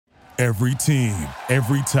Every team,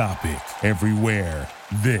 every topic, everywhere.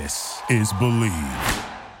 This is Believe.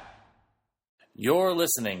 You're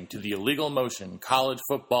listening to the Illegal Motion College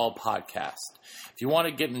Football Podcast. If you want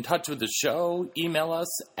to get in touch with the show, email us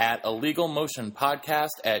at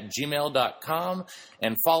illegalmotionpodcast@gmail.com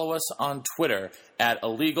and follow us on Twitter at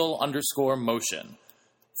illegal_motion.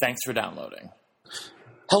 Thanks for downloading.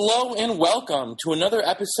 Hello and welcome to another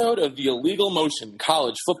episode of the Illegal Motion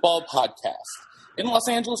College Football Podcast. In Los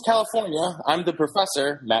Angeles, California, I'm the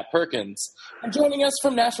professor, Matt Perkins. And joining us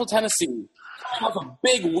from Nashville, Tennessee, coming off a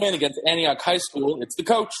big win against Antioch High School, it's the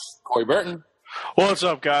coach, Corey Burton. What's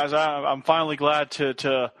up, guys? I'm finally glad to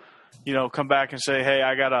come back and say, hey,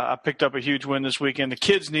 I picked up a huge win this weekend. The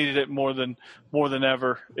kids needed it more than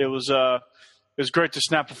ever. It was great to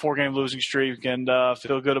snap a 4-game losing streak and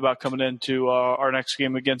feel good about coming into our next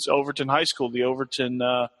game against Overton High School. The Overton,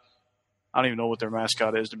 I don't even know what their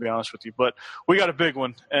mascot is, to be honest with you, but we got a big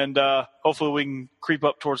one, and hopefully we can creep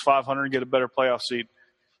up towards 500 and get a better playoff seed.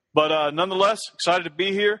 But nonetheless, excited to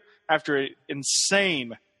be here after an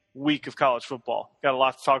insane week of college football. Got a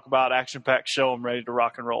lot to talk about, action-packed show. I'm ready to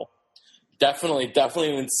rock and roll. Definitely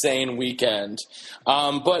an insane weekend.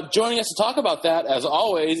 But joining us to talk about that, as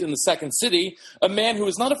always, in the Second City, a man who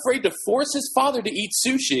is not afraid to force his father to eat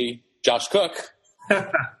sushi, Josh Cook.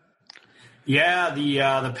 Yeah,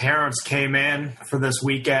 the parents came in for this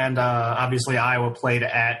weekend. Obviously, Iowa played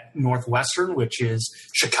at Northwestern, which is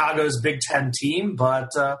Chicago's Big Ten team. But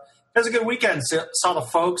it was a good weekend. Saw the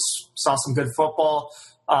folks, saw some good football.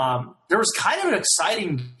 There was kind of an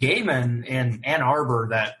exciting game in Ann Arbor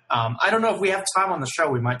that I don't know if we have time on the show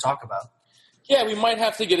we might talk about. Yeah, we might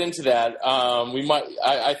have to get into that.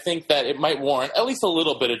 I think that it might warrant at least a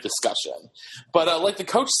little bit of discussion. But like the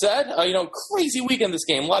coach said, crazy weekend this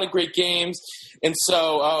game. A lot of great games. And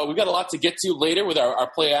so we've got a lot to get to later with our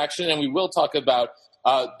play action. And we will talk about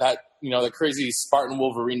the crazy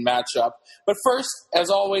Spartan-Wolverine matchup. But first, as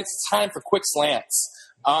always, it's time for quick slants.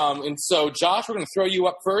 And so, Josh, we're going to throw you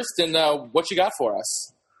up first. And what you got for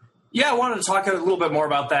us? Yeah, I wanted to talk a little bit more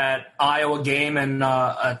about that Iowa game and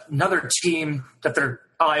another team that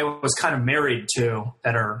Iowa was kind of married to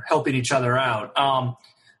that are helping each other out.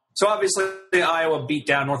 So obviously, Iowa beat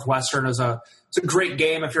down Northwestern. It's a great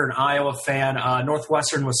game if you're an Iowa fan.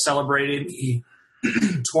 Northwestern was celebrating the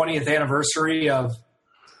 20th anniversary of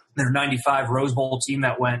their 95 Rose Bowl team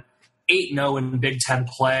that went 8-0 in Big Ten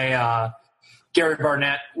play. Gary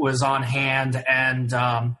Barnett was on hand, and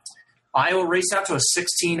Iowa raced out to a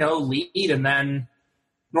 16-0 lead, and then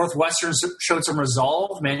Northwestern showed some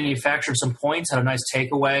resolve, manufactured some points, had a nice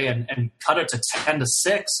takeaway, and cut it to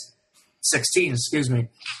 16, excuse me.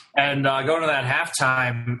 And going to that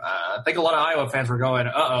halftime, I think a lot of Iowa fans were going,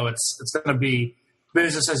 it's going to be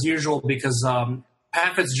business as usual because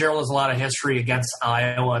Pat Fitzgerald has a lot of history against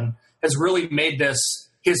Iowa and has really made this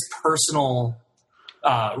his personal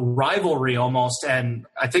rivalry almost, and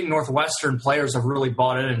I think Northwestern players have really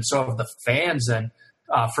bought in, and so have the fans. And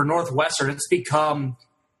for Northwestern, it's become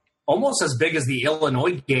almost as big as the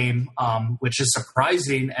Illinois game, which is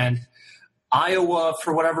surprising. And Iowa,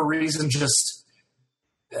 for whatever reason, just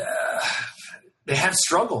they have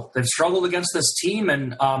struggled. They've struggled against this team,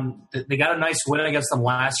 and they got a nice win against them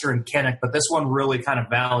last year in Kinnick, but this one really kind of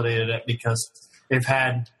validated it because they've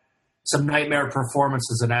had some nightmare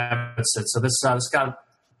performances in Evanston. So this got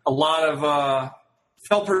a lot of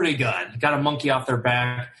felt pretty good. Got a monkey off their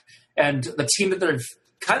back. And the team that they've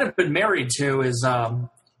kind of been married to is,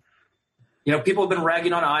 people have been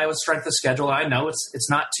ragging on Iowa's strength of schedule. I know it's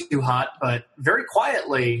not too hot, but very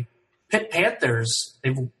quietly, Pitt Panthers,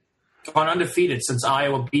 they've gone undefeated since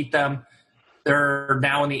Iowa beat them. They're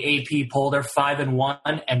now in the AP poll. They're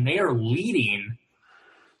 5-1, and they are leading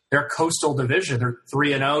their Coastal Division. They're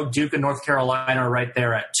 3-0. Duke and North Carolina are right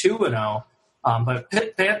there at 2-0. But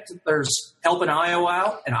Pitt Panthers helping Iowa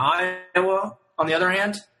out, and Iowa, on the other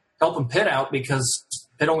hand, helping Pitt out because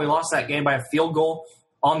Pitt only lost that game by a field goal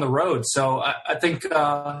on the road. So I think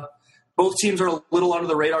both teams are a little under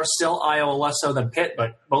the radar still. Iowa less so than Pitt,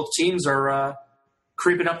 but both teams are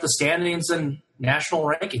creeping up the standings and national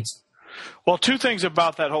rankings. Well, two things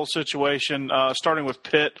about that whole situation, starting with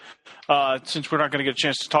Pitt, since we're not going to get a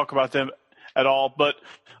chance to talk about them at all, but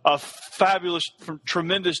a fabulous,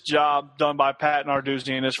 tremendous job done by Pat Narduzzi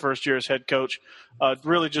in his first year as head coach,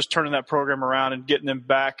 really just turning that program around and getting them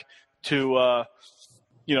back to,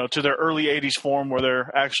 to their early 80s form where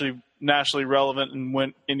they're actually nationally relevant and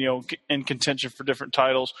went in contention for different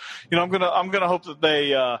titles. I'm gonna hope that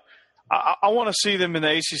they I want to see them in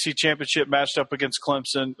the ACC championship matched up against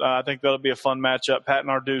Clemson. I think that'll be a fun matchup. Pat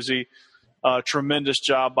Narduzzi, tremendous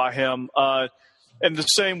job by him. And the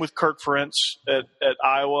same with Kirk Ferentz at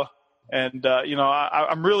Iowa. And,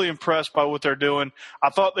 I'm really impressed by what they're doing. I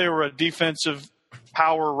thought they were a defensive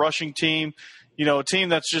power rushing team, a team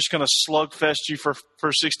that's just going to slugfest you for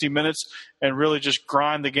 60 minutes and really just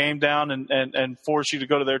grind the game down and force you to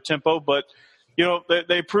go to their tempo. But,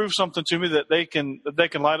 they proved something to me that they can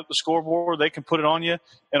light up the scoreboard. They can put it on you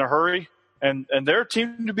in a hurry. And they're a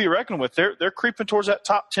team to be reckoned with. They're creeping towards that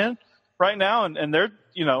top 10 right now. And they're,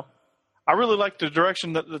 I really like the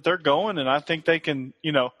direction that they're going. And I think they can,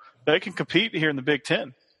 they can compete here in the Big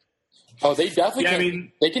Ten. Oh, they definitely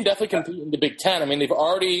can. They can definitely compete in the Big Ten. I mean, they've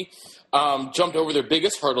already jumped over their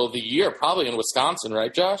biggest hurdle of the year, probably in Wisconsin,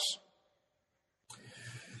 right, Josh?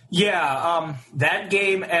 Yeah, that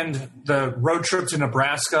game and the road trip to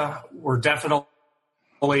Nebraska were definitely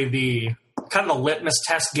the kind of the litmus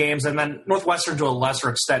test games, and then Northwestern to a lesser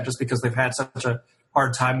extent just because they've had such a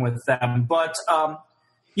hard time with them. But,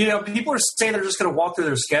 people are saying they're just going to walk through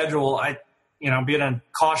their schedule. Being a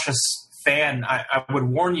cautious fan, I would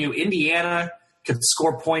warn you, Indiana could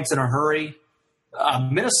score points in a hurry.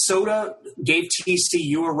 Minnesota gave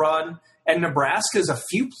TCU a run, and Nebraska is a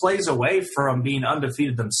few plays away from being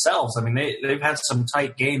undefeated themselves. I mean, they've had some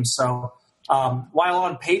tight games. So while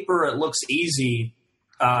on paper it looks easy,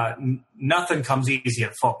 nothing comes easy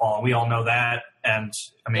at football. We all know that. And,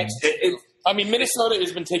 Minnesota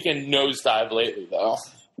has been taking nosedive lately, though.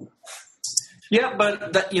 Yeah,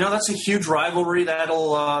 but that's a huge rivalry.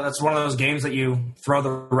 That's one of those games that you throw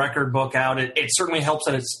the record book out. It certainly helps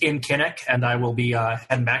that it's in Kinnick, and I will be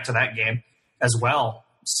heading back to that game as well.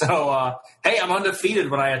 So, hey, I'm undefeated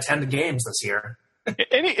when I attend the games this year.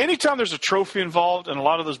 Anytime there's a trophy involved, and a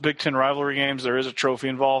lot of those Big Ten rivalry games, there is a trophy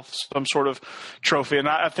involved, some sort of trophy. And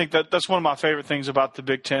I think that's one of my favorite things about the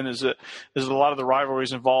Big Ten is a lot of the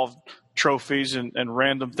rivalries involve trophies and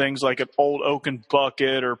random things like an old Oaken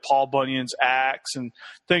bucket or Paul Bunyan's axe and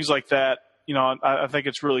things like that. I think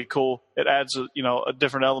it's really cool. It adds a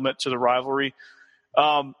different element to the rivalry.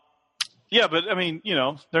 Yeah, but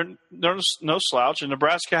they're no slouch. And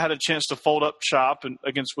Nebraska had a chance to fold up shop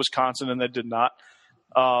against Wisconsin, and they did not.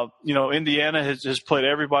 Indiana has played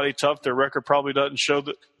everybody tough. Their record probably doesn't show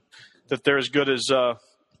that they're as good as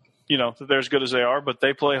that they're as good as they are, but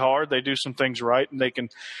they play hard. They do some things right, and they can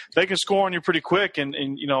score on you pretty quick. And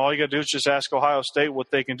all you got to do is just ask Ohio State what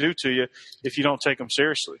they can do to you if you don't take them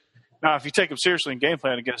seriously. Now, if you take them seriously and game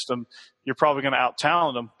plan against them, you're probably going to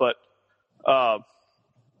out-talent them. But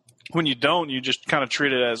when you don't, you just kind of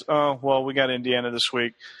treat it as, oh, well, we got Indiana this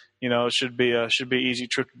week. It should be easy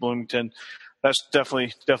trip to Bloomington. That's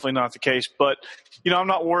definitely not the case. But I'm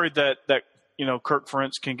not worried that Kirk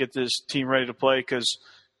Ferentz can get this team ready to play because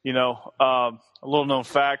a little known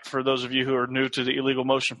fact for those of you who are new to the Illegal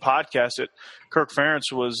Motion podcast, that Kirk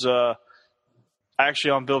Ferentz was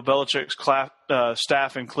actually on Bill Belichick's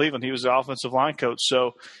staff in Cleveland. He was the offensive line coach,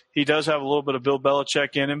 so he does have a little bit of Bill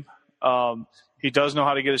Belichick in him. He does know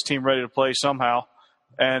how to get his team ready to play somehow.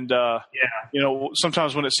 And,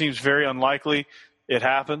 sometimes when it seems very unlikely, it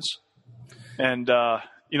happens. And,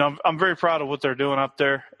 I'm very proud of what they're doing up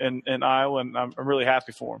there in Iowa, and I'm really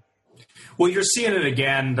happy for them. Well, you're seeing it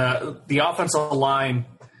again. The offensive line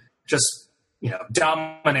just,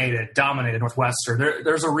 dominated Northwestern.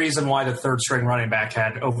 There's a reason why the third-string running back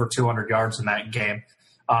had over 200 yards in that game.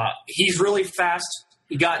 He's really fast.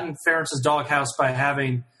 He got in Ferentz's doghouse by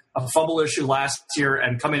having a fumble issue last year,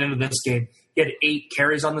 and coming into this game, he had 8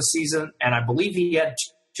 carries on the season, and I believe he had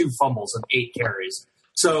 2 fumbles and 8 carries.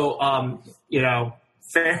 So,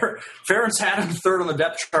 Ferentz had him third on the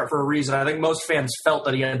depth chart for a reason. I think most fans felt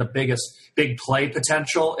that he had the biggest big play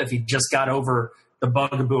potential if he just got over the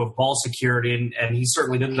bugaboo of ball security, and he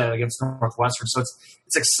certainly did that against Northwestern. So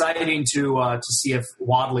it's exciting to see if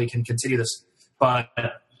Wadley can continue this. But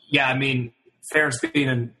Ferentz being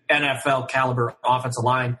an NFL caliber offensive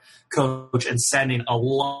line coach and sending a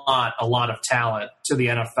lot of talent to the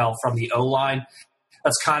NFL from the O-line,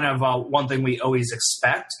 that's kind of one thing we always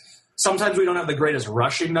expect. Sometimes we don't have the greatest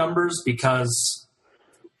rushing numbers because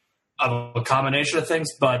of a combination of things,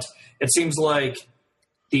 but it seems like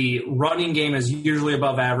the running game is usually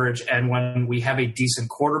above average, and when we have a decent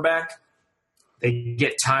quarterback, they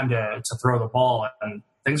get time to throw the ball, and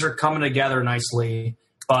things are coming together nicely.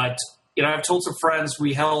 But, I've told some friends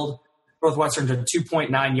we held Northwestern to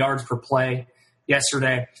 2.9 yards per play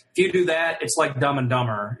yesterday. If you do that, it's like Dumb and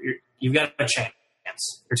Dumber. You've got a chance.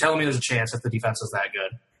 You're telling me there's a chance if the defense is that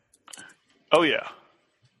good. Oh, yeah.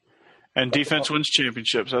 And defense wins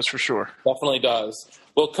championships, that's for sure. Definitely does.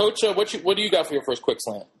 Well, Coach, what do you got for your first quick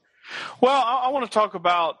slant? Well, I want to talk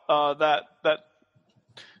about that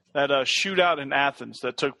shootout in Athens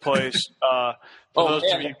that took place. The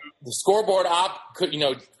scoreboard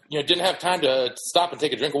didn't have time to stop and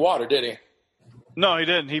take a drink of water, did he? No, he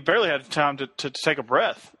didn't. He barely had time to take a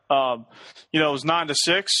breath. It was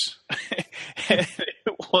 9-6. And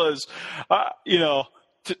it was,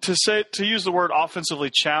 to use the word offensively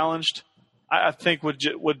challenged, I think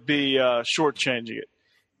would be shortchanging it.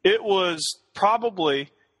 It was probably,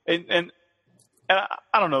 and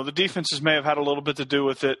I don't know, the defenses may have had a little bit to do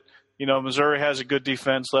with it. Missouri has a good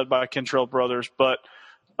defense led by Kentrell Brothers, but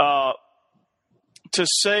to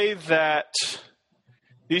say that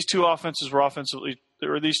these two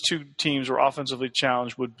teams were offensively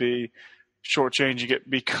challenged would be shortchanging it,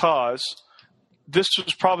 because this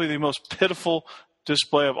was probably the most pitiful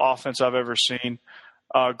display of offense I've ever seen.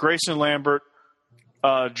 Grayson Lambert,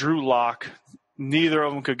 Drew Lock, neither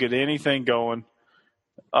of them could get anything going.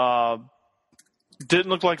 Didn't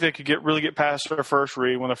look like they could really get past their first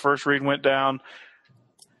read. When the first read went down,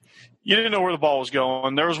 you didn't know where the ball was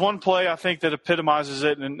going. There was one play, I think, that epitomizes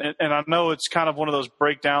it, and I know it's kind of one of those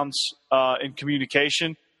breakdowns in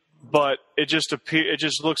communication, but it just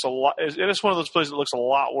looks a lot. It's one of those plays that looks a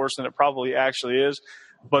lot worse than it probably actually is.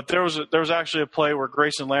 But there was actually a play where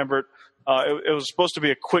Grayson Lambert, it was supposed to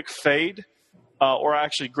be a quick fade, or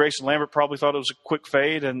actually Grayson Lambert probably thought it was a quick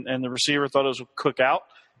fade, and the receiver thought it was a quick out.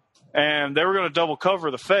 And they were going to double cover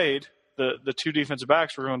the fade. The two defensive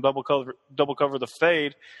backs were going to double cover the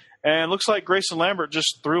fade. And it looks like Grayson Lambert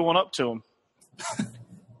just threw one up to him.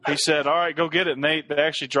 He said, all right, go get it. And they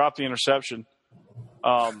actually dropped the interception.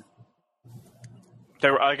 I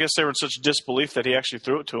guess they were in such disbelief that he actually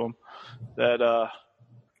threw it to him that,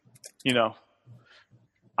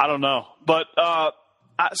 I don't know. But,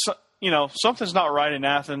 something's not right in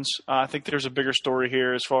Athens. I think there's a bigger story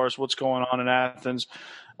here as far as what's going on in Athens.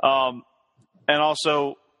 And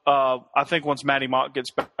also, I think once Matty Mock gets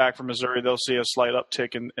back from Missouri, they'll see a slight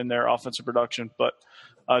uptick in their offensive production. But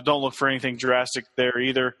don't look for anything drastic there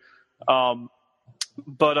either.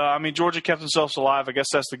 Georgia kept themselves alive. I guess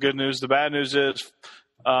that's the good news. The bad news is,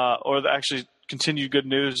 actually continued good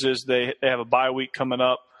news is they have a bye week coming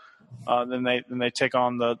up. Then they take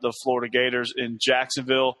on the Florida Gators in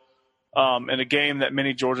Jacksonville, in a game that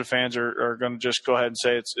many Georgia fans are going to just go ahead and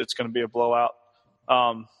say it's going to be a blowout.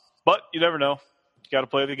 But you never know. You got to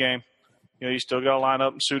play the game. You still got to line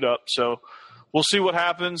up and suit up. So we'll see what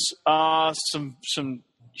happens. Some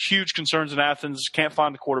huge concerns in Athens. Can't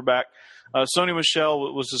find a quarterback. Sony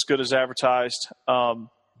Michel was as good as advertised.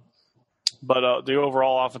 But the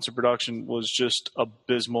overall offensive production was just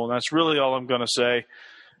abysmal. And that's really all I'm going to say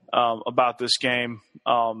about this game,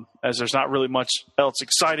 as there's not really much else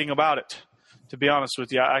exciting about it. To be honest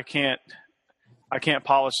with you, I can't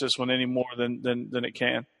polish this one any more than it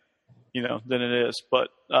can, than it is. But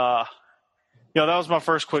that was my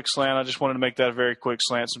first quick slant. I just wanted to make that a very quick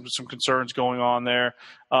slant. Some concerns going on there,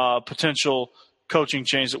 potential coaching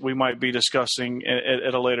change that we might be discussing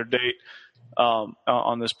at a later date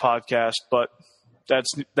on this podcast. But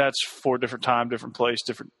that's for a different time, different place,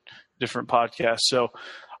 different podcast. So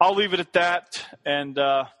I'll leave it at that. And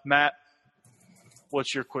Matt,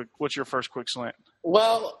 what's your first quick slant?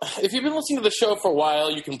 Well, if you've been listening to the show for a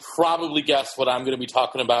while, you can probably guess what I'm going to be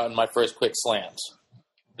talking about in my first quick slant.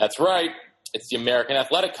 That's right. It's the American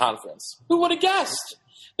Athletic Conference. Who would have guessed?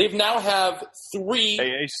 They've now have 3.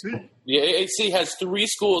 AAC. The AAC has 3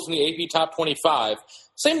 schools in the AP Top 25.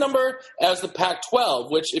 Same number as the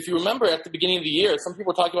Pac-12, which, if you remember at the beginning of the year, some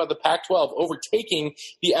people were talking about the Pac-12 overtaking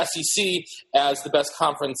the SEC as the best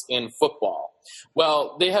conference in football.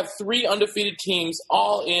 Well, they have 3 undefeated teams,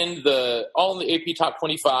 all in the AP Top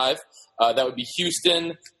 25. That would be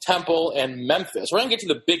Houston, Temple, and Memphis. We're going to get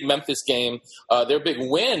to the big Memphis game, their big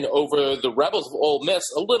win over the Rebels of Ole Miss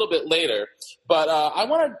a little bit later. But I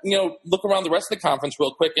want to, look around the rest of the conference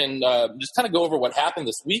real quick and just kind of go over what happened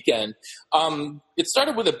this weekend. It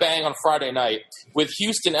started with a bang on Friday night with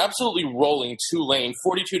Houston absolutely rolling Tulane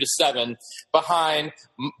 42-7 behind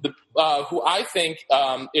who I think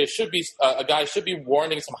a guy should be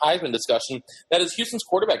warranting some Heisman discussion. That is Houston's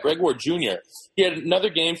quarterback, Greg Ward Jr. He had another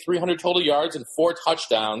game, 300 total yards and 4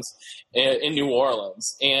 touchdowns in New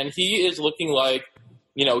Orleans. And he is looking like,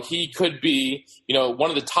 he could be, one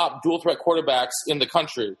of the top dual threat quarterbacks in the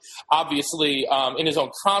country. Obviously, in his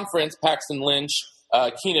own conference, Paxton Lynch,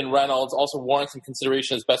 Keenan Reynolds also warrant some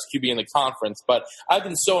consideration as best QB in the conference. But I've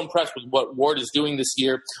been so impressed with what Ward is doing this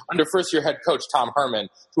year under first-year head coach Tom Herman,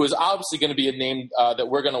 who is obviously going to be a name that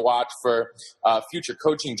we're going to watch for future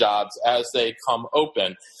coaching jobs as they come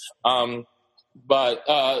open. But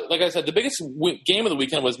like I said, the biggest game of the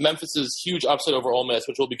weekend was Memphis's huge upset over Ole Miss,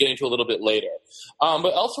 which we'll be getting to a little bit later.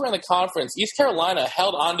 But elsewhere in the conference, East Carolina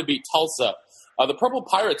held on to beat Tulsa The Purple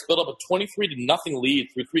Pirates built up a 23-0 lead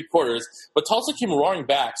through 3 quarters, but Tulsa came roaring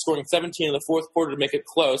back, scoring 17 in the 4th quarter to make it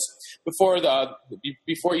close before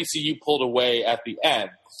ECU pulled away at the end.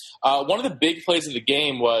 One of the big plays of the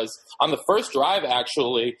game was on the first drive,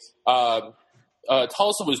 actually.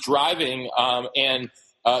 Tulsa was driving, and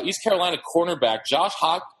East Carolina cornerback Josh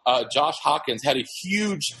Hawkins had a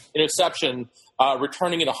huge interception,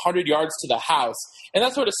 returning it 100 yards to the house. And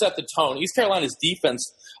that sort of set the tone. East Carolina's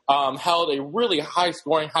defense held a really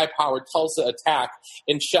high-scoring, high-powered Tulsa attack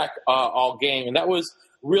in check all game, and that was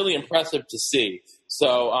really impressive to see.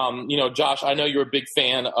 So, Josh, I know you're a big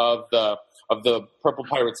fan of the Purple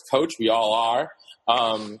Pirates coach. We all are.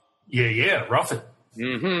 Yeah, rough it.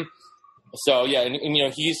 Mm-hmm. So yeah, and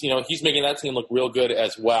he's making that team look real good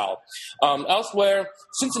as well. Elsewhere,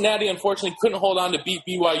 Cincinnati unfortunately couldn't hold on to beat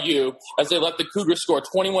BYU as they let the Cougars score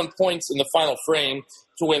 21 points in the final frame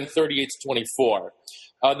to win 38-24.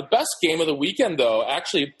 The best game of the weekend, though,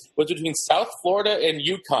 actually was between South Florida and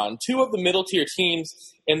UConn, 2 of the middle-tier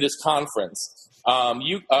teams in this conference. South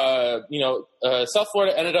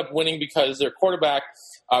Florida ended up winning because their quarterback,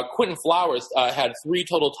 Quentin Flowers, had 3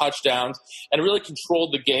 total touchdowns and really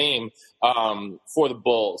controlled the game for the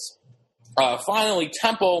Bulls. Finally,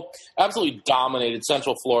 Temple absolutely dominated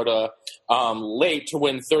Central Florida late to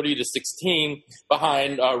win 30-16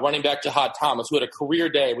 behind running back Jahad Thomas, who had a career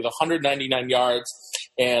day with 199 yards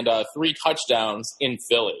and 3 touchdowns in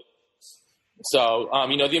Philly. So,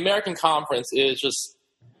 the American Conference is just,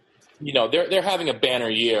 they're having a banner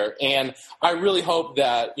year, and I really hope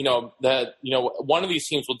that one of these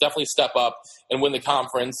teams will definitely step up and win the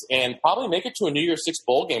conference and probably make it to a New Year's Six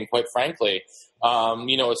bowl game. Quite frankly,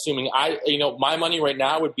 assuming my money right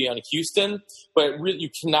now would be on Houston, but really you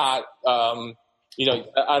cannot.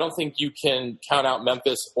 I don't think you can count out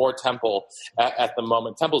Memphis or Temple at the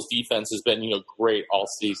moment. Temple's defense has been great all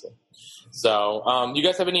season. So, you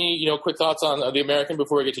guys have any quick thoughts on the American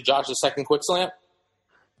before we get to Josh's second quick slant?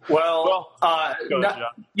 Well,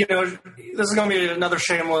 this is going to be another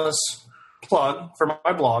shameless plug for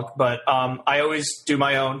my blog, but I always do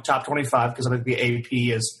my own top 25 because I think the AP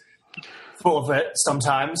is full of it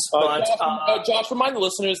sometimes. Josh, remind the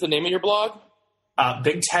listeners the name of your blog.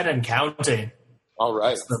 Big Ten and Counting. All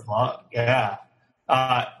right. That's the blog. Yeah.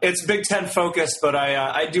 It's Big Ten focused, but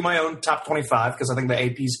I do my own top 25 because I think the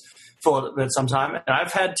AP's full of it sometime. And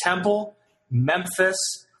I've had Temple,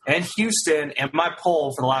 Memphis, and Houston in my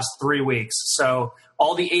poll for the last 3 weeks. So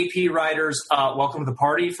all the AP writers, welcome to the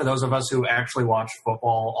party for those of us who actually watch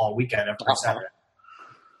football all weekend every Saturday.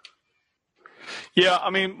 Yeah, I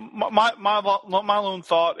mean, my lone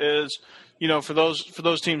thought is, for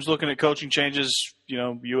those teams looking at coaching changes,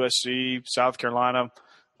 USC, South Carolina,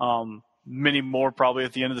 many more probably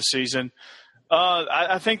at the end of the season.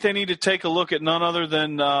 I think they need to take a look at none other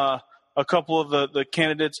than a couple of the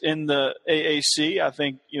candidates in the AAC. I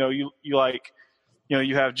think, you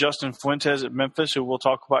have Justin Fuentes at Memphis, who we'll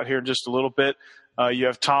talk about here in just a little bit. You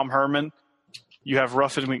have Tom Herman. You have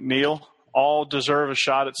Ruffin McNeil. All deserve a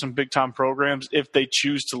shot at some big-time programs if they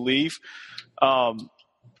choose to leave.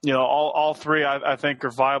 All 3, I think,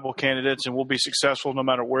 are viable candidates and will be successful no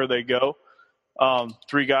matter where they go.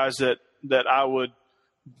 3 guys that I would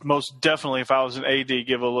most definitely, if I was an AD,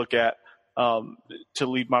 give a look at to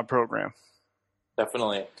lead my program.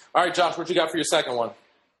 Definitely. All right, Josh, what you got for your second one?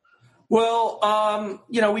 Well,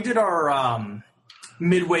 we did our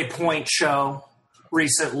midway point show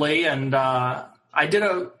recently, and I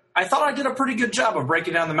thought I did a pretty good job of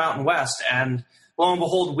breaking down the Mountain West, and lo and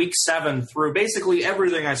behold, week 7 threw basically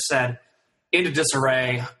everything I said into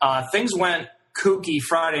disarray. Things went kooky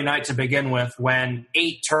Friday night to begin with when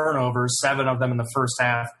 8 turnovers, 7 of them in the first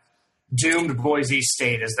half, doomed Boise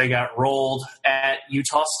State as they got rolled at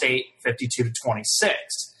Utah State 52-26.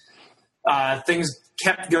 Things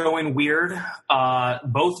kept going weird.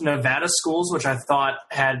 Both Nevada schools, which I thought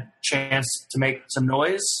had chance to make some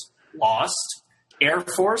noise, lost. Air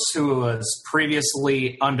Force, who was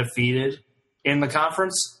previously undefeated in the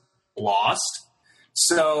conference, lost.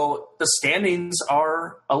 So the standings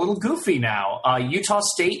are a little goofy now. Utah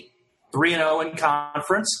State, 3-0 in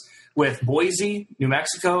conference, with Boise, New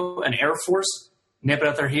Mexico, and Air Force nipping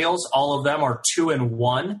at their heels. All of them are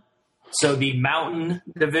 2-1. So the Mountain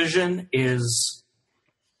Division is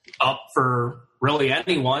up for really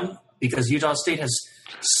anyone because Utah State has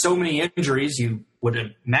so many injuries. You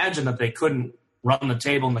would imagine that they couldn't run the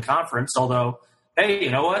table in the conference, although, hey, you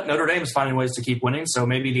know what? Notre Dame's finding ways to keep winning, so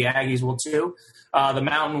maybe the Aggies will too. The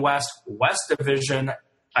Mountain West Division,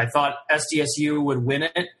 I thought SDSU would win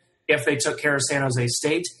it if they took care of San Jose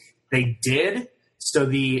State. They did, so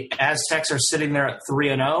the Aztecs are sitting there at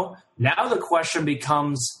 3-0. Now the question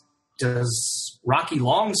becomes, does Rocky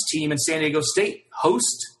Long's team in San Diego State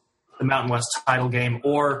host the Mountain West title game,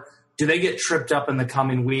 or do they get tripped up in the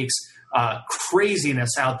coming weeks?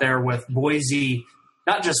 Craziness out there with Boise,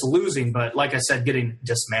 not just losing, but like I said, getting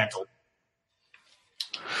dismantled.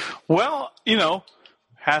 Well,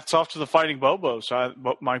 hats off to the Fighting Bobos.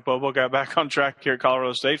 Mike Bobo got back on track here at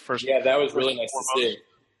Colorado State first. Yeah, that was really nice to see.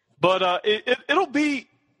 But it'll be,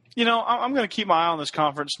 I'm going to keep my eye on this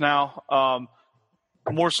conference now,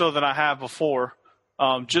 more so than I have before,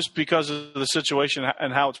 just because of the situation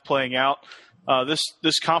and how it's playing out.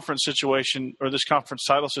 This conference situation, or this conference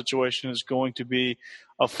title situation, is going to be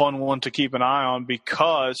a fun one to keep an eye on,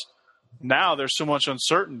 because now there's so much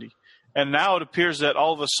uncertainty. And now it appears that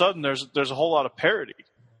all of a sudden there's a whole lot of parity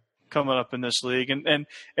coming up in this league. And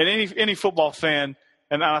any football fan,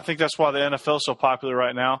 and I think that's why the NFL is so popular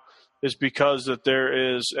right now, is because that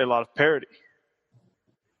there is a lot of parity.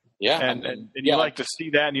 Yeah. And you like to see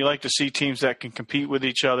that, and you like to see teams that can compete with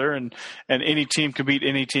each other, and any team can beat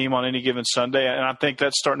any team on any given Sunday. And I think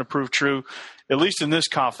that's starting to prove true, at least in this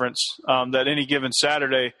conference, that any given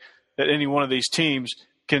Saturday, that any one of these teams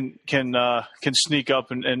can sneak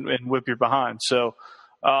up and whip your behind. So,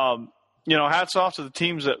 hats off to the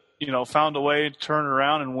teams that, found a way to turn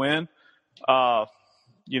around and win. For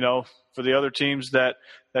the other teams that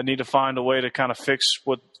need to find a way to kind of fix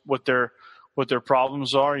what their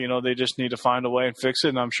problems are, they just need to find a way and fix it,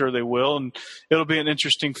 and I'm sure they will. And it'll be an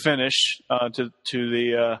interesting finish to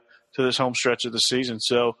this home stretch of the season.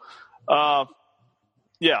 So,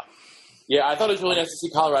 yeah. Yeah, I thought it was really nice to see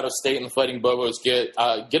Colorado State and the Fighting Bobos get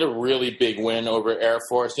a really big win over Air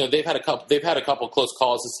Force. They've had a couple close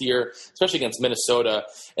calls this year, especially against Minnesota.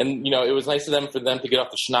 And it was nice for them to get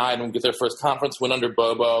off the schneid and get their first conference win under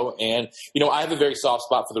Bobo. And I have a very soft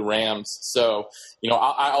spot for the Rams, so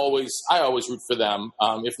I always root for them.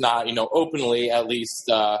 If not, openly, at least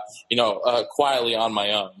quietly on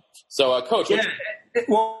my own. So, Coach. Yeah.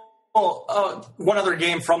 One other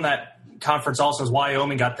game from that conference also is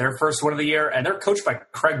Wyoming got their first win of the year, and they're coached by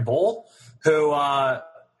Craig Bohl, who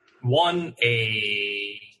won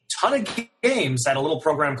a ton of games at a little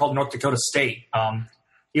program called North Dakota State.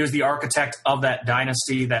 He was the architect of that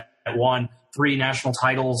dynasty that won 3 national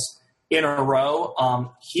titles in a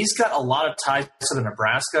row. He's got a lot of ties to the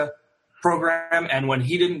Nebraska program, and when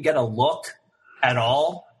he didn't get a look at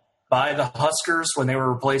all by the Huskers when they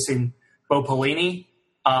were replacing Bo Pelini,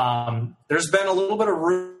 there's been a little bit of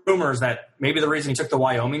rumors that maybe the reason he took the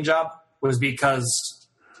Wyoming job was because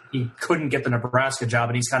he couldn't get the Nebraska job,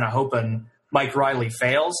 and he's kind of hoping Mike Riley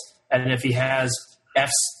fails. And if he has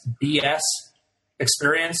FBS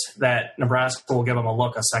experience, that Nebraska will give him a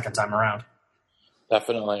look a second time around.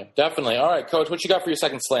 Definitely. All right, Coach, what you got for your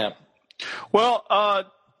second slam? Well,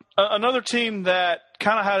 another team that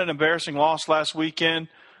kind of had an embarrassing loss last weekend,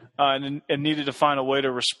 and needed to find a way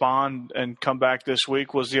to respond and come back this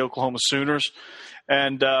week, was the Oklahoma Sooners.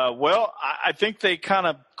 And, I think they kind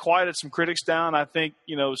of quieted some critics down. I think,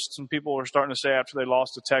 some people were starting to say after they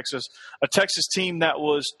lost to Texas, a Texas team that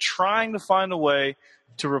was trying to find a way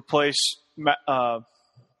to replace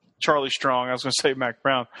Charlie Strong. I was going to say Mac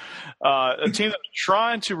Brown. A team that was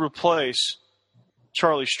trying to replace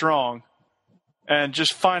Charlie Strong and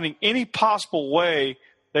just finding any possible way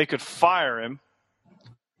they could fire him.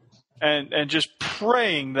 And just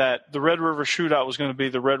praying that the Red River Shootout was going to be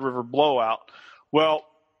the Red River Blowout. Well,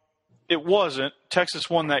 it wasn't. Texas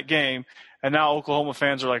won that game, and now Oklahoma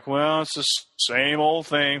fans are like, well, it's the same old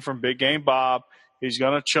thing from Big Game Bob. He's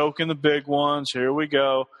going to choke in the big ones. Here we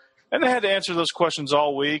go. And they had to answer those questions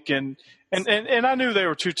all week, and I knew they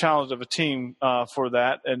were too talented of a team for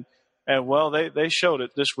that. And they showed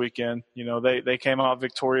it this weekend. They came out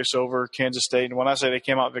victorious over Kansas State, and when I say they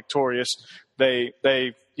came out victorious, they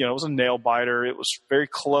it was a nail biter. It was very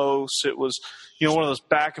close. It was, one of those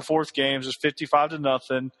back and forth games. It was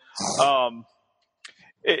 55-0.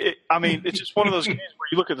 It's just one of those games where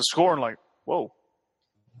you look at the score and like, whoa,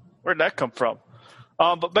 where'd that come from?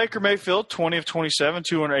 But Baker Mayfield, 20 of 27,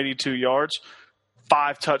 282 yards,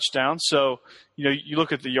 5 touchdowns. So, you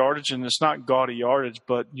look at the yardage, and it's not gaudy yardage,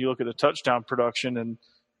 but you look at the touchdown production, and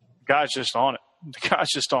the guy's just on it. The guy's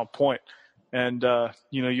just on point. And,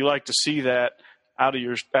 you like to see that out of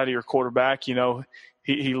your quarterback.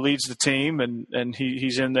 He leads the team, and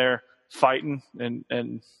he's in there fighting and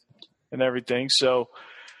everything. So,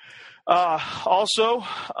 also,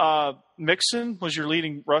 Mixon was your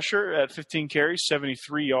leading rusher at 15 carries,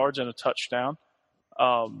 73 yards, and a touchdown.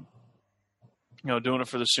 Doing it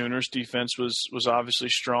for the Sooners. Defense was obviously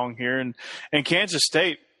strong here, and Kansas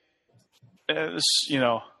State.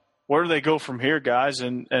 Where do they go from here, guys?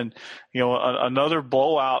 And another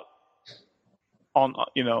blowout on,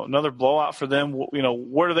 another blowout for them.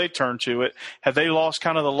 Where do they turn to it? Have they lost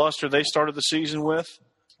kind of the luster they started the season with?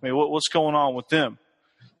 I mean, what's going on with them?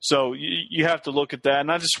 So you have to look at that.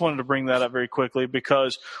 And I just wanted to bring that up very quickly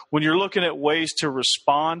because when you're looking at ways to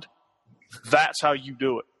respond, that's how you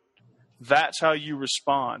do it. That's how you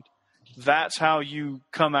respond. That's how you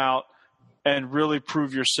come out and really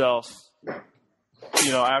prove yourself,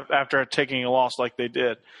 after taking a loss like they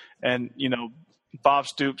did. And, Bob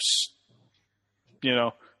Stoops,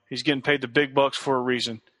 he's getting paid the big bucks for a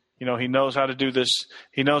reason. He knows how to do this.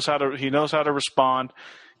 He knows how to respond.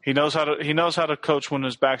 He knows how to coach when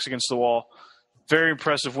his back's against the wall. Very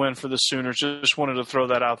impressive win for the Sooners. Just wanted to throw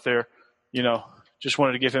that out there. Just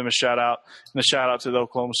wanted to give him a shout out and a shout out to the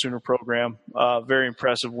Oklahoma Sooner program. Very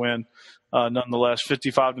impressive win, nonetheless.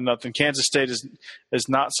 55-0. Kansas State is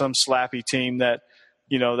not some slappy team that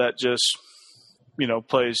just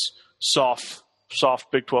plays soft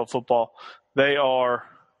Big 12 football. They are,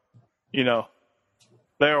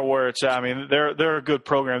 they are where it's at. I mean, they're a good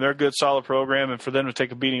program. They're a good, solid program, and for them to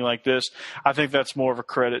take a beating like this, I think that's more of a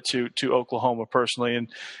credit to Oklahoma personally.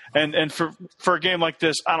 And for a game like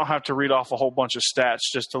this, I don't have to read off a whole bunch of stats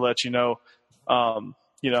just to let you know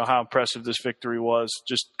how impressive this victory was.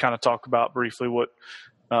 Just kind of talk about briefly what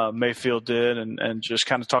Mayfield did, and just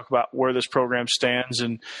kind of talk about where this program stands.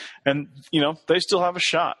 And they still have a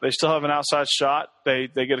shot. They still have an outside shot. They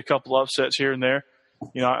get a couple upsets here and there.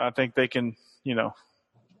 I think they can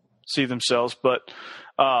see themselves, but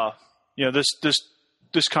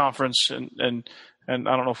this conference and I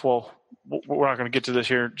don't know if we're not going to get to this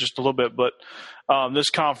here in just a little bit, but this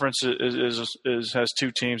conference has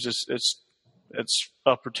two teams. It's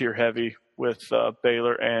upper tier heavy with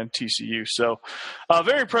Baylor and TCU. So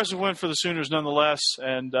very impressive win for the Sooners nonetheless,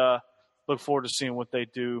 and look forward to seeing what they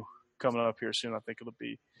do coming up here soon. I think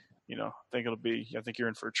you're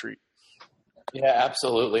in for a treat. Yeah,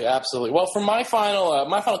 absolutely. Well, for my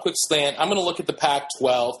final quick slant, I'm going to look at the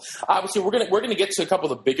Pac-12. Obviously, we're going to get to a couple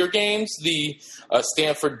of the bigger games, the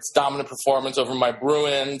Stanford's dominant performance over my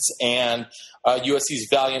Bruins and USC's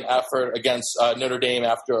valiant effort against Notre Dame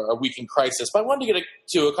after a week in crisis. But I wanted to get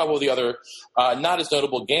to a couple of the other not as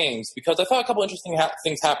notable games because I thought a couple interesting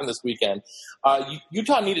things happened this weekend.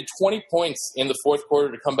 Utah needed 20 points in the fourth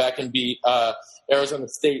quarter to come back and beat Arizona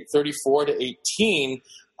State 34-18.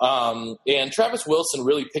 And Travis Wilson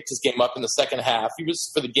really picked his game up in the second half. He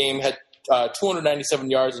was, for the game, had 297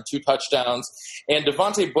 yards and 2 touchdowns. And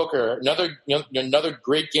Devontae Booker, another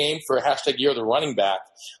great game for #Year of the running back.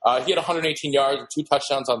 He had 118 yards and 2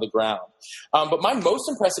 touchdowns on the ground. But my most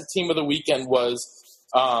impressive team of the weekend was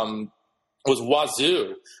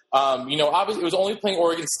Wazoo. Obviously it was only playing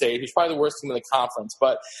Oregon State, who's probably the worst team in the conference,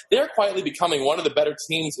 but they're quietly becoming one of the better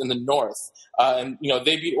teams in the North.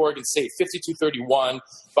 They beat Oregon State 52-31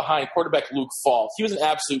 behind quarterback Luke Falk. He was an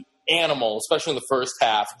absolute animal, especially in the first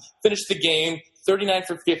half. Finished the game 39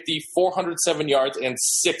 for 50, 407 yards, and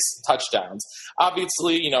 6 touchdowns.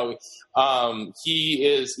 Obviously, it's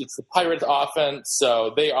the Pirates offense,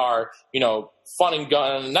 so they are, fun and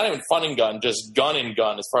gun, not even fun and gun, just gun and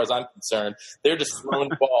gun as far as I'm concerned. They're just throwing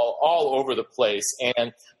the ball all over the place.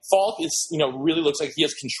 And Falk is, really looks like he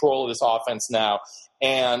has control of this offense now.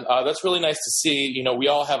 And that's really nice to see. We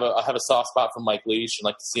all have a soft spot for Mike Leach and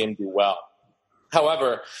like to see him do well.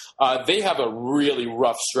 However, they have a really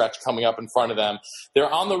rough stretch coming up in front of them. They're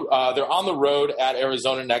on the road at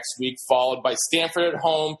Arizona next week, followed by Stanford at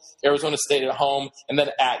home, Arizona State at home, and then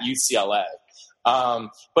at UCLA.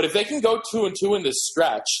 But if they can go 2-2 in this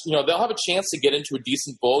stretch, they'll have a chance to get into a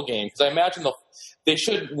decent bowl game because I imagine they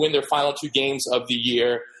should win their final 2 games of the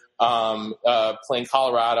year, playing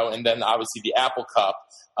Colorado and then obviously the Apple Cup.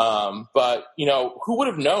 But who would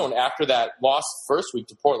have known after that loss first week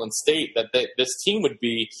to Portland State that this team would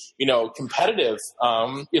be, competitive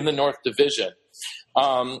in the North Division.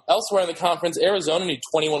 Elsewhere in the conference, Arizona needed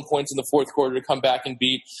 21 points in the fourth quarter to come back and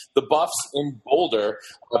beat the Buffs in Boulder.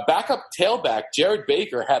 A backup tailback, Jared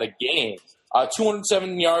Baker, had a game.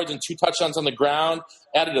 207 yards and 2 touchdowns on the ground,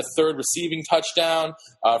 added a 3rd receiving touchdown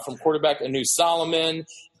from quarterback Anu Solomon.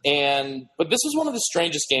 But this was one of the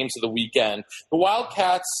strangest games of the weekend. The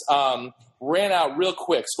Wildcats ran out real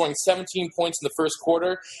quick, scoring 17 points in the first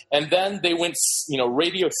quarter, and then they went,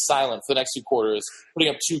 radio silent for the next 2 quarters, putting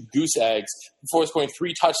up 2 goose eggs before scoring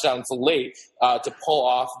 3 touchdowns late to pull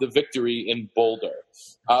off the victory in Boulder.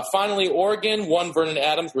 Finally, Oregon won Vernon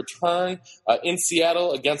Adams' return in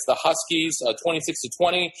Seattle against the Huskies,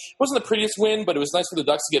 26-20. It wasn't the prettiest win, but it was nice for the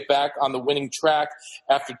Ducks to get back on the winning track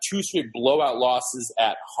after 2 straight blowout losses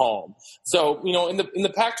at home. So, in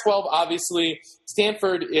the Pac-12, obviously,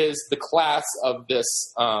 Stanford is the class of this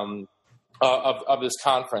of this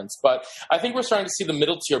conference. But I think we're starting to see the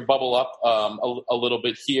middle tier bubble up a little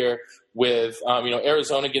bit here with,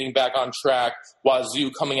 Arizona getting back on track,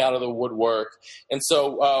 Wazoo coming out of the woodwork. And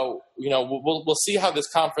so, we'll see how this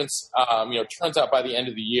conference, turns out by the end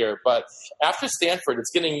of the year. But after Stanford,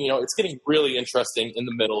 it's getting really interesting in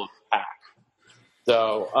the middle of the pack.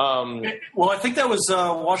 So, I think that was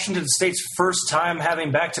Washington State's first time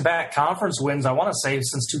having back-to-back conference wins, I want to say,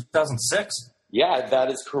 since 2006. Yeah, that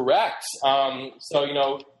is correct.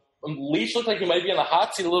 Leach looked like he might be in the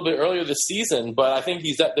hot seat a little bit earlier this season, but I think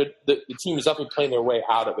the team is definitely playing their way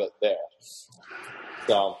out of it there.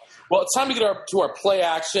 So, well, it's time to get to our play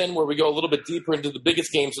action, where we go a little bit deeper into the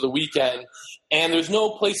biggest games of the weekend. And there's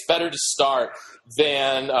no place better to start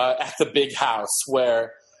than at the Big House,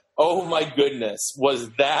 where, oh my goodness,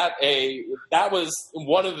 that was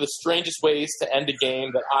one of the strangest ways to end a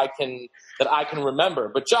game that I can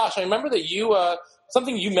remember. But Josh, I remember that you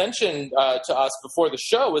something you mentioned to us before the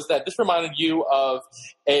show was that this reminded you of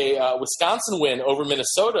a Wisconsin win over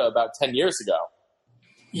Minnesota about 10 years ago.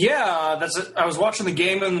 Yeah, I was watching the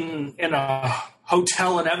game in a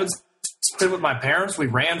hotel in Evanston with my parents. We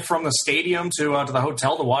ran from the stadium to the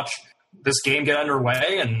hotel to watch this game get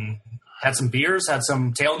underway, and had some beers, had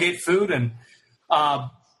some tailgate food, and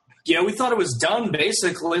we thought it was done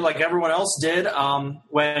basically like everyone else did.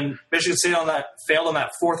 When Michigan State failed on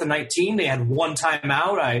that 4th and 19, they had one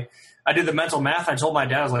timeout. I did the mental math. I told my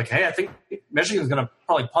dad, I was like, hey, I think Michigan's going to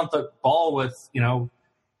probably punt the ball with,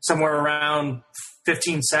 somewhere around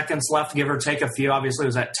 15 seconds left, give or take a few. Obviously, it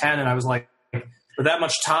was at 10, and I was like, with that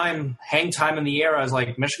much hang time in the air, I was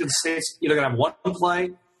like, Michigan State's either going to have one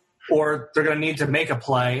play or they're going to need to make a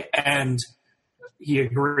play. And he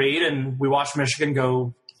agreed, and we watched Michigan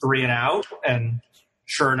go 3 and out, and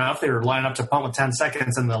sure enough, they were lining up to punt with 10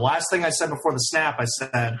 seconds. And the last thing I said before the snap, I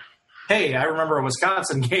said, hey, I remember a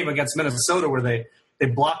Wisconsin game against Minnesota where they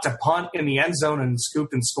blocked a punt in the end zone and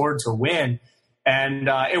scooped and scored to win. And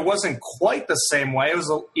it wasn't quite the same way. It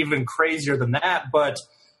was even crazier than that. But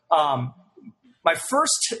my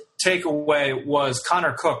first takeaway was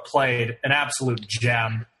Connor Cook played an absolute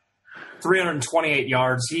gem. 328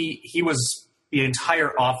 yards. He was the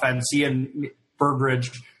entire offense. He and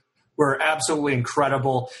Burbridge were absolutely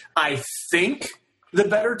incredible. I think the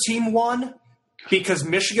better team won because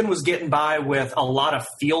Michigan was getting by with a lot of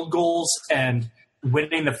field goals and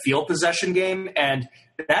winning the field possession game, and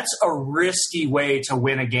that's a risky way to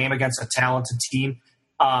win a game against a talented team.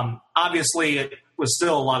 Obviously, it was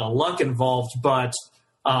still a lot of luck involved, but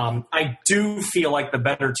I do feel like the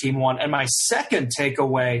better team won. And my second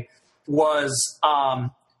takeaway was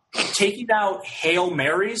taking out Hail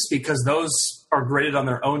Marys, because those are graded on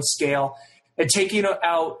their own scale, and taking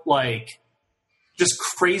out just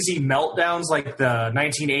crazy meltdowns like the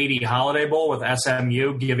 1980 Holiday Bowl with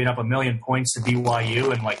SMU giving up 1 million points to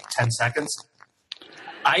BYU in 10 seconds.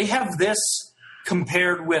 I have this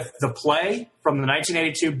compared with the play from the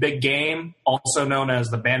 1982 big game, also known as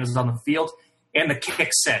the Bandits on the Field, and the kick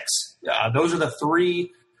six. Those are the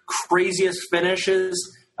 3 craziest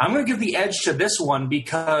finishes. I'm going to give the edge to this one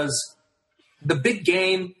because the big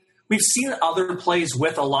game, we've seen other plays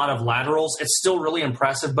with a lot of laterals. It's still really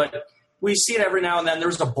impressive, but we see it every now and then. There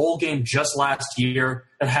was a bowl game just last year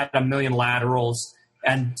that had 1 million laterals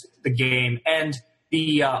and the game. And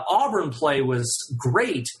the Auburn play was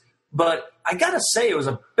great, but I got to say it was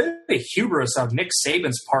a bit of hubris on Nick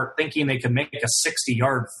Saban's part thinking they could make a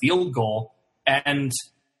 60-yard field goal. And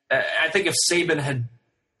I think if Saban had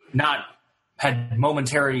not had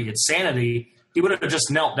momentary insanity, he would have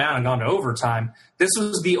just knelt down and gone to overtime. This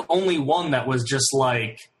was the only one that was just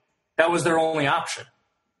that was their only option,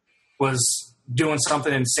 was doing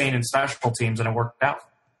something insane in special teams, and it worked out.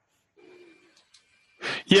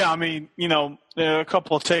 Yeah, I mean, a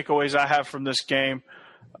couple of takeaways I have from this game.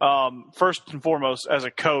 First and foremost, as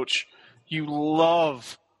a coach, you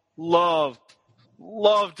love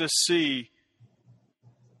to see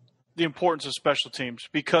the importance of special teams,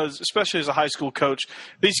 because especially as a high school coach,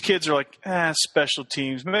 these kids are like, special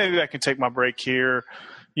teams, maybe I can take my break here,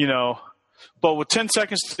 But with 10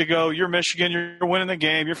 seconds to go, you're Michigan, you're winning the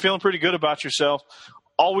game, you're feeling pretty good about yourself.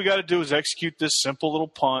 All we got to do is execute this simple little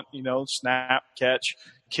punt, snap, catch,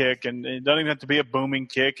 kick, and it doesn't even have to be a booming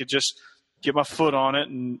kick. It just get my foot on it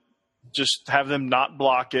and just have them not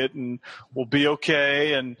block it, and we'll be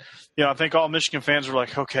okay. And, I think all Michigan fans were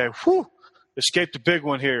like, okay, escaped a big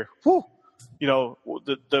one here.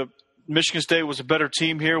 The Michigan State was a better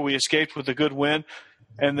team here. We escaped with a good win.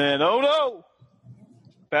 And then, oh, no,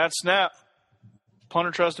 bad snap.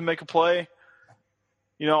 Punter tries to make a play.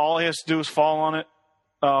 All he has to do is fall on it.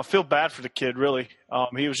 feel bad for the kid, really.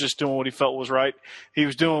 He was just doing what he felt was right. He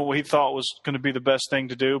was doing what he thought was going to be the best thing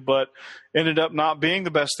to do, but ended up not being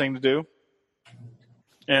the best thing to do,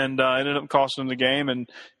 and ended up costing him the game. And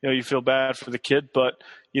you feel bad for the kid, but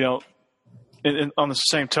on the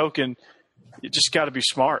same token, you just got to be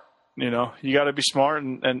smart. You got to be smart,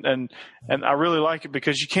 and I really like it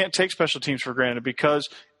because you can't take special teams for granted because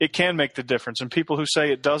it can make the difference. And people who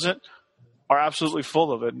say it doesn't are absolutely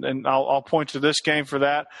full of it. And I'll point to this game for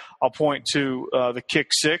that. I'll point to the kick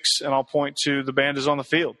six, and I'll point to the band is on the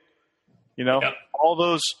field. Yep. all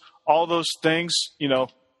those things,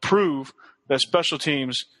 prove that special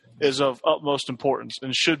teams is of utmost importance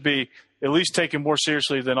and should be at least taken more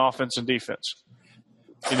seriously than offense and defense.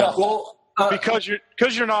 Because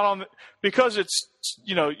you're not on because it's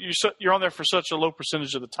you're on there for such a low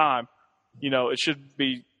percentage of the time. It should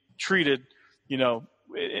be treated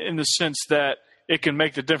in the sense that it can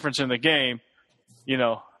make the difference in the game,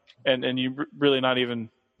 and you really not even,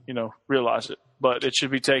 realize it. But it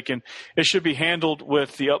should be handled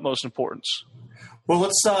with the utmost importance. Well,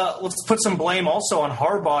 let's put some blame also on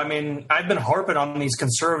Harbaugh. I mean, I've been harping on these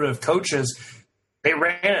conservative coaches. They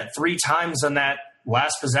ran it 3 times on that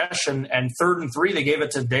last possession, and 3rd and 3, they gave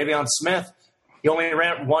it to Davion Smith. He only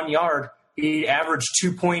ran it 1 yard. He averaged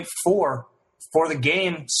 2.4. For the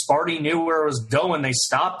game, Sparty knew where it was going. They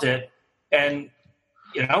stopped it. And,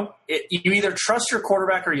 you either trust your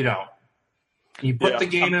quarterback or you don't. You put the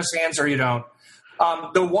game in his hands or you don't.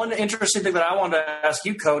 The one interesting thing that I wanted to ask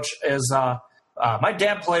you, Coach, is my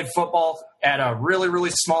dad played football at a really,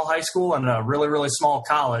 really small high school and a really, really small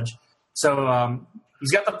college. So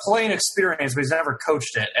he's got the playing experience, but he's never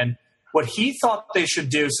coached it. And what he thought they should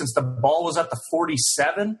do, since the ball was at the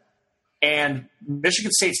 47 – and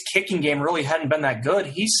Michigan State's kicking game really hadn't been that good,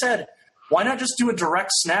 he said, why not just do a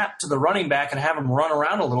direct snap to the running back and have him run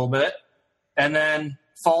around a little bit and then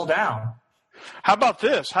fall down? How about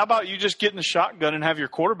this? How about you just get in the shotgun and have your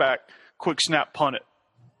quarterback quick snap punt it?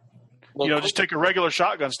 Well, just take a regular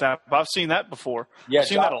shotgun snap. I've seen that before. Yeah, I've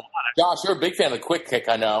seen that a lot. Josh, you're a big fan of the quick kick,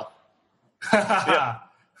 I know.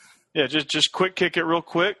 Yeah, just quick kick it real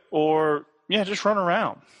quick or, just run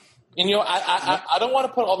around. And, I don't want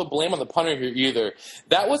to put all the blame on the punter here either.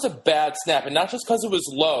 That was a bad snap, and not just because it was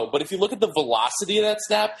low, but if you look at the velocity of that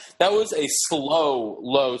snap, that was a slow,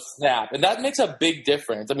 low snap. And that makes a big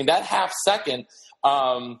difference. I mean, that half second,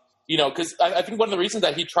 because I think one of the reasons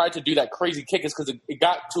that he tried to do that crazy kick is because it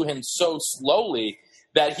got to him so slowly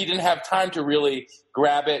that he didn't have time to really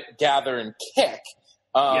grab it, gather, and kick.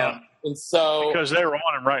 And so because they were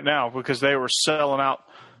on him right now because they were selling out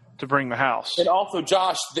to bring the house. And also,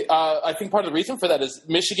 Josh, I think part of the reason for that is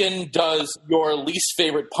Michigan does your least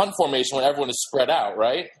favorite punt formation when everyone is spread out,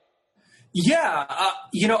 right? Yeah.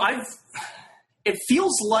 It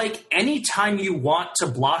feels like anytime you want to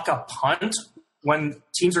block a punt when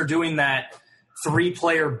teams are doing that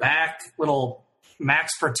 3-player back little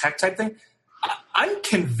max protect type thing, I'm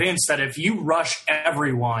convinced that if you rush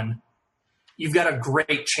everyone, you've got a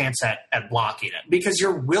great chance at blocking it because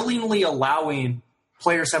you're willingly allowing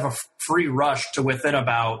players have a free rush to within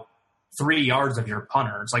about 3 yards of your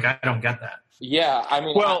punter. It's like, I don't get that. Yeah, I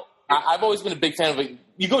mean, I've always been a big fan of it.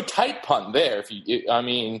 You go tight punt there. There's if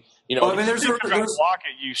you're going to block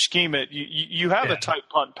it, you scheme it. You have the tight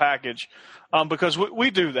punt package because we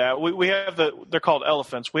do that. We have they're called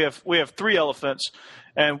elephants. We have 3 elephants,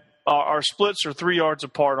 and our splits are 3 yards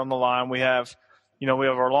apart on the line. We have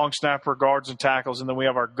our long snapper, guards, and tackles, and then we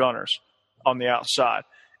have our gunners on the outside.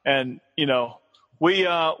 And we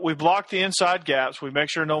block the inside gaps. We make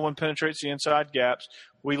sure no one penetrates the inside gaps.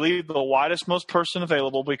 We leave the widest, most person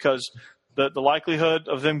available because the likelihood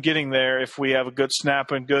of them getting there, if we have a good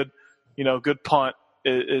snap and good punt,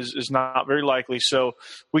 is not very likely. So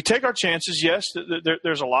we take our chances. Yes,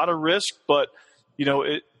 there's a lot of risk, but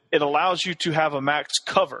it allows you to have a max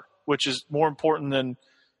cover, which is more important than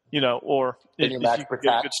if you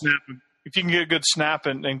can get a good snap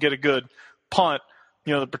and get a good punt.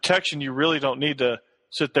 The protection, you really don't need to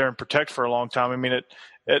sit there and protect for a long time. I mean,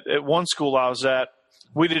 at one school I was at,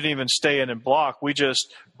 we didn't even stay in and block. We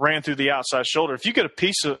just ran through the outside shoulder. If you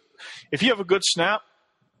have a good snap,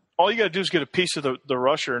 all you got to do is get a piece of the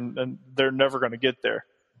rusher, and they're never going to get there,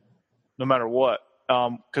 no matter what.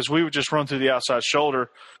 Because we would just run through the outside shoulder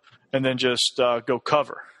and then just go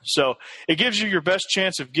cover. So it gives you your best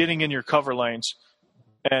chance of getting in your cover lanes,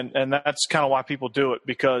 and that's kind of why people do it,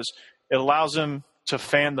 because it allows them to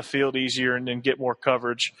fan the field easier and then get more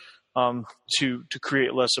coverage to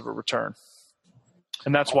create less of a return.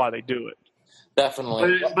 And that's why they do it.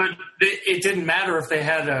 Definitely. But it didn't matter if they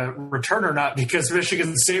had a return or not because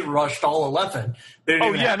Michigan State rushed all 11.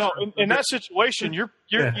 In that situation,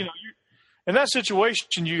 in that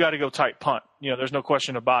situation, you got to go tight punt. There's no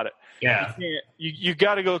question about it. Yeah. You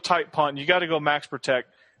got to go tight punt. You got to go max protect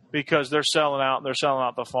because they're selling out. They're selling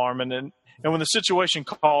out the farm, and when the situation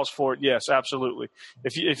calls for it, yes, absolutely.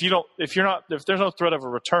 If there's no threat of a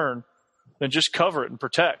return, then just cover it and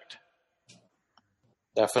protect.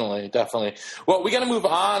 Definitely. Well, we got to move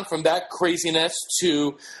on from that craziness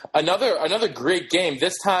to another great game.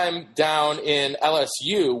 This time down in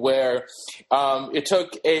LSU, where it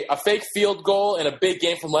took a fake field goal and a big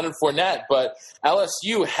game from Leonard Fournette, but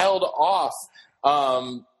LSU held off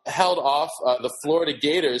the Florida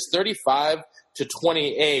Gators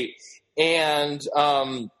 35-28. And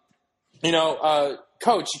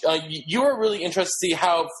Coach, you were really interested to see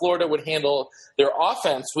how Florida would handle their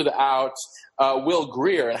offense without Will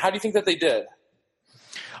Grier, and how do you think that they did?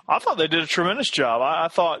 I thought they did a tremendous job. I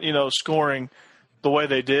thought, scoring the way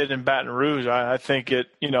they did in Baton Rouge, I think they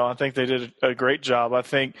did a great job. I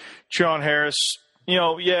think Treon Harris,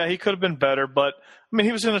 he could have been better, but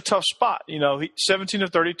he was in a tough spot. 17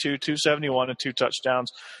 of 32, 271 and 2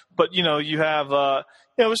 touchdowns. But you have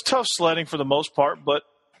it was tough sledding for the most part, but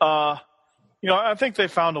I think they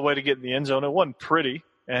found a way to get in the end zone. It wasn't pretty,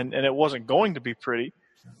 and it wasn't going to be pretty.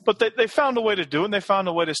 But they found a way to do it, and they found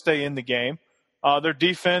a way to stay in the game. Their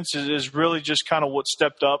defense is really just kind of what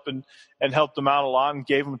stepped up and helped them out a lot and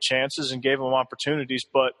gave them chances and gave them opportunities.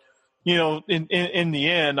 But, in the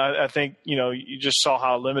end, I think, you just saw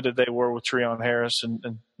how limited they were with Treon Harris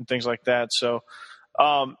and things like that. So,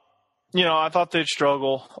 I thought they'd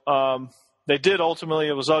struggle. They did ultimately.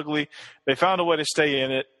 It was ugly. They found a way to stay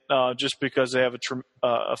in it just because they have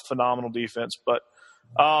a phenomenal defense. But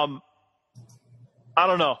I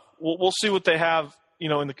don't know. We'll see what they have,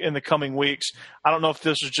 in the coming weeks. I don't know if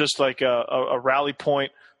this is just like a rally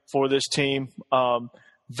point for this team.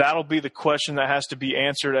 That'll be the question that has to be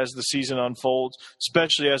answered as the season unfolds,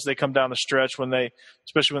 especially as they come down the stretch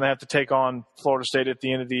especially when they have to take on Florida State at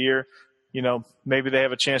the end of the year. Maybe they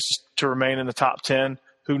have a chance to remain in the top 10.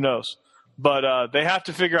 Who knows? But they have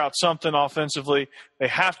to figure out something offensively. They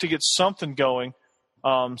have to get something going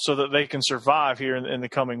so that they can survive here in the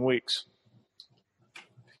coming weeks.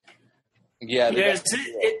 Yeah.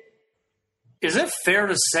 Is it fair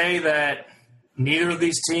to say that neither of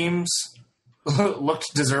these teams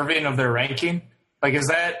looked deserving of their ranking? Like, is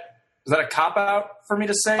that a cop out for me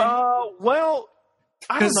to say? Well,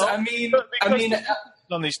 I don't know. I mean,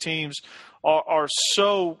 on these teams are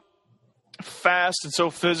so fast and so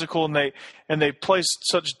physical, and they play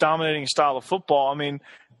such dominating style of football.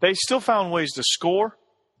 They still found ways to score.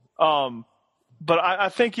 But I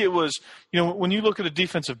think it was, when you look at a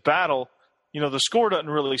defensive battle, the score doesn't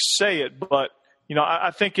really say it, but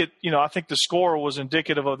I think the score was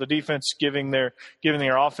indicative of the defense giving their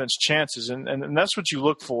offense chances, and that's what you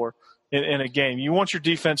look for in a game. You want your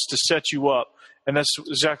defense to set you up, and that's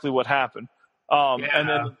exactly what happened. And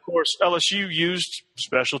then of course LSU used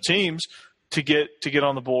special teams to get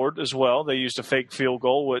on the board as well. They used a fake field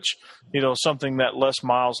goal, which something that Les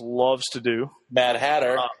Miles loves to do. Mad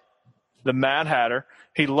Hatter. The Mad Hatter.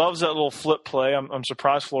 He loves that little flip play. I'm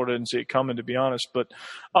surprised Florida didn't see it coming, to be honest. But,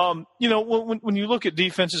 when you look at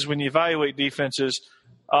defenses, when you evaluate defenses,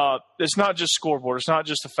 it's not just scoreboard. It's not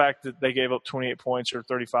just the fact that they gave up 28 points or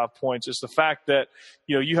 35 points. It's the fact that,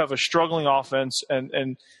 you have a struggling offense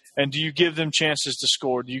and do you give them chances to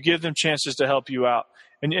score? Do you give them chances to help you out?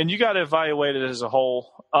 And you got to evaluate it as a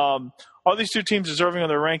whole. Are these two teams deserving of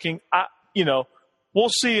their ranking? We'll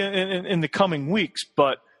see in the coming weeks,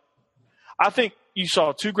 but I think you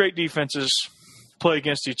saw two great defenses play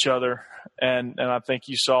against each other, and I think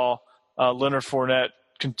you saw Leonard Fournette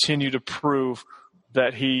continue to prove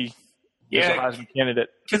that he is a Heisman candidate.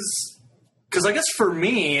 Because I guess for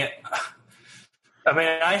me,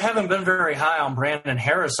 I haven't been very high on Brandon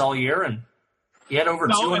Harris all year, and he had over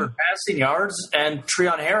 200 passing yards, and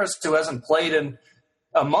Treon Harris, who hasn't played in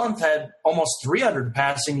a month, had almost 300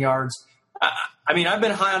 passing yards. I've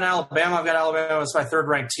been high on Alabama. I've got Alabama as my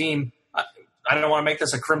third-ranked team. I don't want to make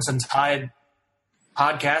this a Crimson Tide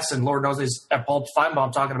podcast, and Lord knows he's at Paul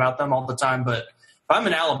Feinbaum talking about them all the time. But if I'm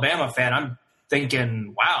an Alabama fan, I'm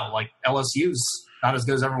thinking, wow, LSU's not as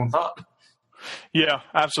good as everyone thought. Yeah,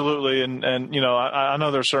 absolutely. And I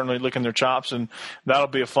know they're certainly licking their chops, and that'll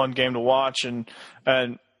be a fun game to watch. And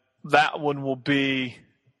that one will be,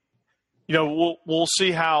 we'll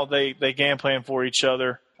see how they game plan for each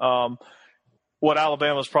other. What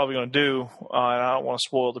Alabama's probably going to do, and I don't want to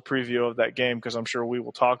spoil the preview of that game because I'm sure we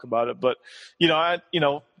will talk about it. But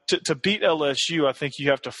to beat LSU, I think you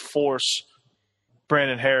have to force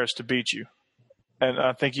Brandon Harris to beat you. And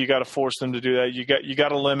I think you got to force them to do that. You got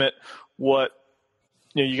to limit what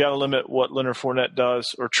Leonard Fournette does,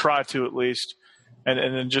 or try to at least, and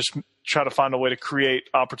then just try to find a way to create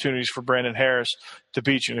opportunities for Brandon Harris to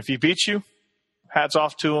beat you. And if he beats you, hats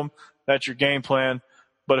off to him. That's your game plan.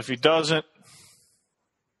 But if he doesn't,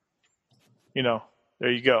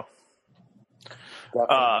 there you go.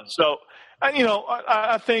 I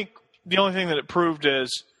think the only thing that it proved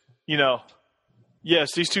is,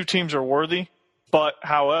 yes, these two teams are worthy, but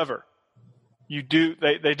however,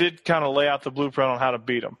 they did kind of lay out the blueprint on how to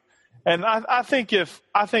beat them. And I think if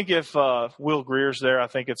Will Grier's there, I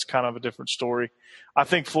think it's kind of a different story. I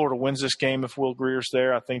think Florida wins this game if Will Grier's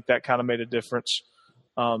there. I think that kind of made a difference,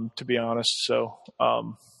 to be honest. So,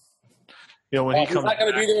 when he comes, he's not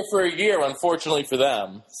going to be there for a year, unfortunately for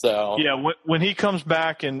them. So yeah, when he comes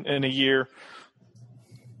back in a year,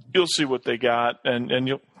 you'll see what they got, and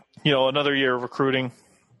another year of recruiting.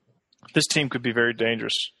 This team could be very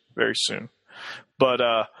dangerous very soon.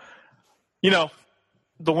 But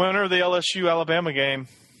the winner of the LSU-Alabama game,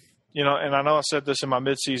 and I know I said this in my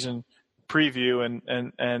midseason preview,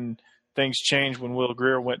 and things changed when Will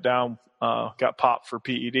Grier went down, got popped for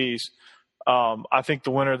PEDs. I think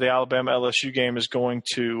the winner of the Alabama-LSU game is going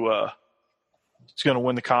to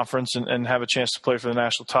win the conference and have a chance to play for the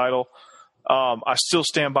national title. I still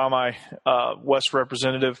stand by my West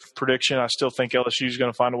representative prediction. I still think LSU is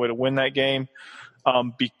going to find a way to win that game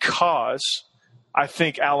because I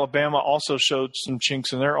think Alabama also showed some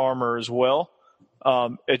chinks in their armor as well.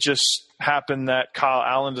 It just happened that Kyle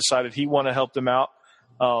Allen decided he wanted to help them out.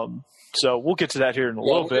 So we'll get to that here in a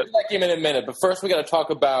little bit. We'll get to that game in a minute, but first we got to talk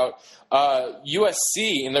about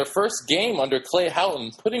USC in their first game under Clay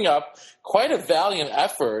Helton, putting up quite a valiant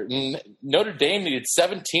effort. And Notre Dame needed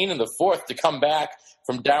 17 in the fourth to come back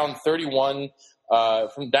from down 31,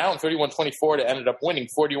 24 to ended up winning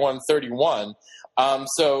 41-31.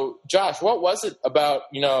 So, Josh, what was it about,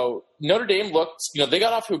 Notre Dame looked, they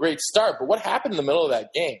got off to a great start, but what happened in the middle of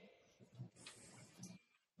that game?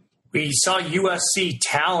 We saw USC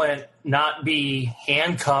talent not be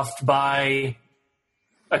handcuffed by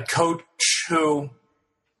a coach who,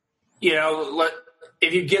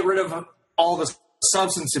 if you get rid of all the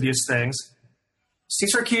substance abuse things,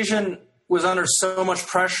 Steve Sarkisian was under so much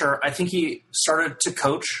pressure, I think he started to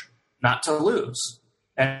coach not to lose.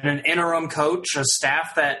 And an interim coach, a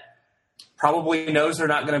staff that probably knows they're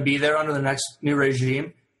not going to be there under the next new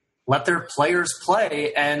regime, let their players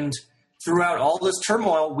play. And throughout all this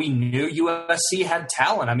turmoil, we knew USC had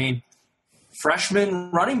talent. I mean,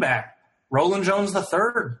 freshman running back, Roland Jones III,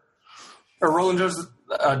 or Roland Jones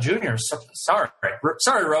Jr. Sorry,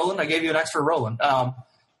 Roland. I gave you an extra Roland.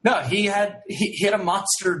 No, he had a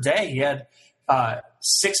monster day. He had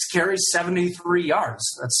 6 carries, 73 yards.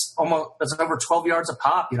 That's over 12 yards a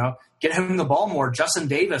pop. Get him the ball more. Justin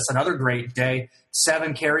Davis, another great day,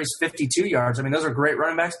 7 carries, 52 yards. I mean, those are great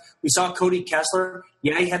running backs. We saw Cody Kessler.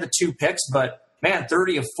 Yeah, he had the 2 picks, but man,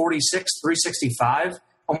 30 of 46, 365,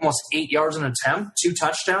 almost 8 yards an attempt, 2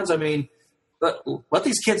 touchdowns. I mean, let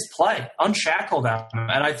these kids play, unshackle them.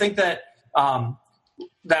 And I think that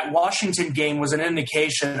that Washington game was an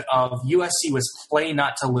indication of USC was playing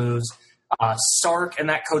not to lose. Sark and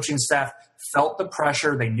that coaching staff felt the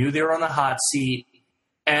pressure. They knew they were on the hot seat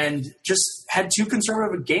and just had too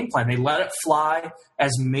conservative a game plan. They let it fly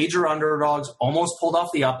as major underdogs, almost pulled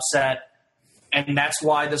off the upset. And that's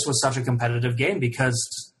why this was such a competitive game,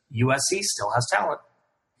 because USC still has talent.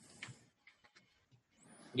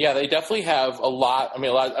 Yeah, they definitely have a lot.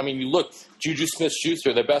 You look, Juju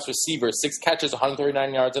Smith-Schuster, their best receiver, 6 catches,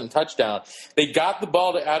 139 yards, and a touchdown. They got the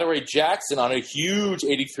ball to Adoree Jackson on a huge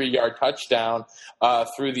 83-yard touchdown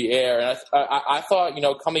through the air. And I thought,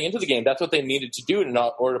 coming into the game, that's what they needed to do in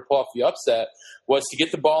order to pull off the upset, was to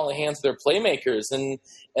get the ball in the hands of their playmakers. And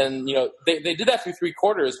they did that through 3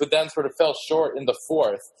 quarters, but then sort of fell short in the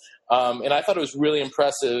fourth. And I thought it was really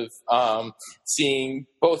impressive seeing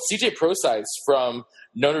both C.J. Prosise from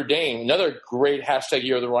Notre Dame, another great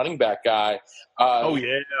 #year of the running back guy.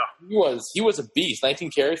 He was a beast.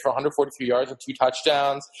 19 carries for 143 yards and 2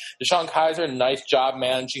 touchdowns. DeShone Kizer, nice job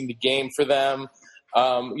managing the game for them.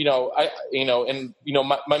 My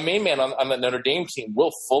main man on the Notre Dame team,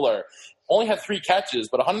 Will Fuller, only had 3 catches,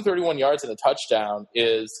 but 131 yards and a touchdown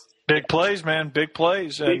is big plays, man. Big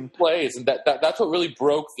plays, and that's what really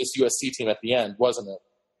broke this USC team at the end, wasn't it?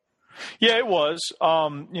 Yeah, it was.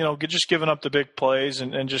 Just giving up the big plays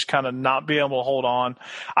and just kind of not being able to hold on.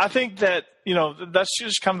 I think that, that's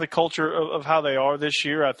just kind of the culture of how they are this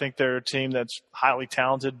year. I think they're a team that's highly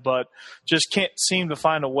talented, but just can't seem to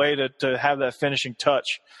find a way to have that finishing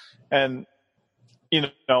touch. And you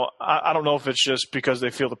know, I don't know if it's just because they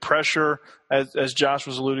feel the pressure, as Josh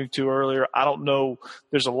was alluding to earlier. I don't know.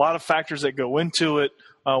 There's a lot of factors that go into it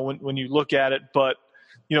when you look at it. But,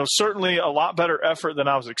 you know, certainly a lot better effort than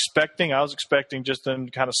I was expecting. I was expecting just them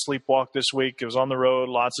to kind of sleepwalk this week. It was on the road,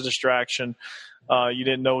 lots of distraction. You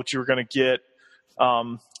didn't know what you were going to get.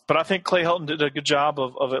 But I think Clay Helton did a good job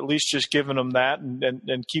of at least just giving them that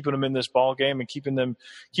and keeping them in this ball game and keeping them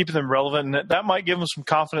relevant. And that might give them some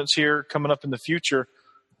confidence here coming up in the future,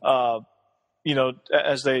 you know,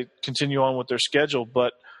 as they continue on with their schedule.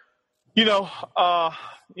 But, you know,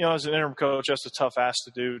 as an interim coach, that's a tough ask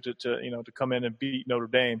to do to come in and beat Notre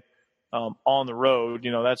Dame on the road.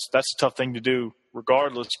 You know, that's a tough thing to do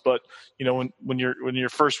regardless. But, you know, when you're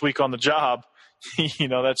first week on the job, you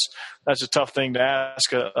know, that's a tough thing to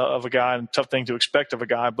ask of a guy and a tough thing to expect of a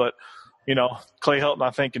guy. But, you know, Clay Helton, I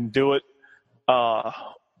think, can do it.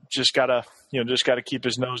 Just gotta keep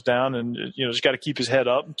his nose down and, you know, just gotta keep his head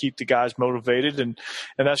up and keep the guys motivated. And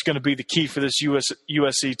that's going to be the key for this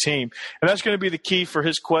USC team. And that's going to be the key for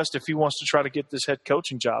his quest if he wants to try to get this head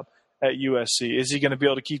coaching job at USC. Is he going to be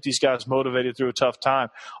able to keep these guys motivated through a tough time?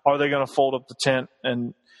 Are they going to fold up the tent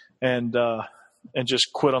and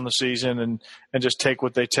just quit on the season and just take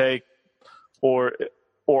what they take, or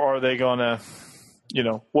are they going to, you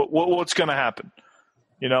know, what's going to happen?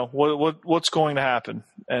 You know, what's going to happen?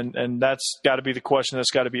 And that's got to be the question that's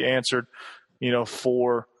got to be answered, you know,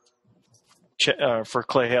 for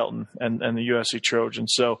Clay Helton and the USC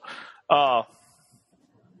Trojans. So,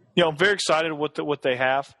 you know, I'm very excited what they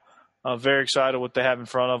have. Very excited what they have in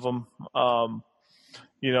front of them.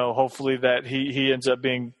 You know, hopefully that he ends up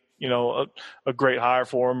being, you know, a great hire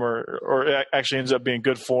for him, or actually ends up being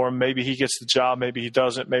good for him. Maybe he gets the job, maybe he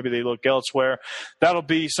doesn't, maybe they look elsewhere. That'll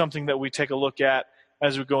be something that we take a look at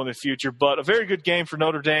as we go in the future. But a very good game for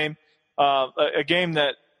Notre Dame, a game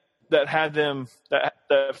that had them,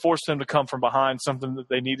 that forced them to come from behind, something that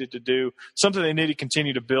they needed to do, something they need to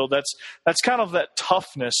continue to build. That's kind of that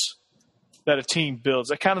toughness that a team builds,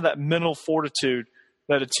 that mental fortitude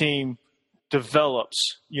that a team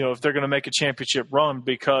develops, you know, if they're going to make a championship run,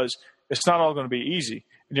 because it's not all going to be easy.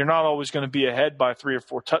 And you're not always going to be ahead by 3 or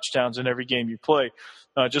 4 touchdowns in every game you play.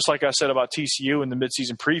 Just like I said about TCU in the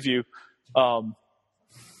midseason preview,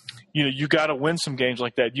 you know, you got to win some games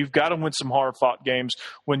like that. You've got to win some hard-fought games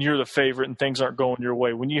when you're the favorite and things aren't going your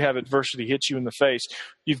way. When you have adversity hit you in the face,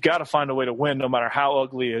 you've got to find a way to win no matter how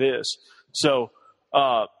ugly it is. So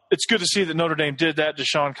it's good to see that Notre Dame did that.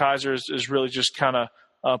 Deshaun Kaiser is really just kind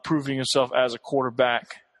of proving himself as a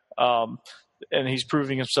quarterback. And he's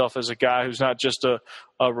proving himself as a guy who's not just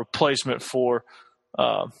a replacement for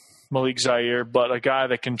Malik Zaire, but a guy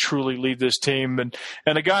that can truly lead this team, and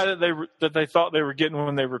a guy that they thought they were getting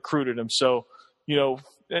when they recruited him. So, you know,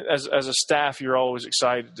 as a staff, you're always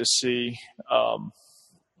excited to see.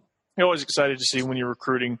 You're always excited to see when you're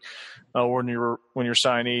recruiting, when your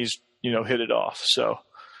signees, you know, hit it off. So,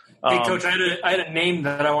 hey, Coach, I had a name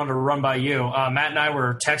that I wanted to run by you. Matt and I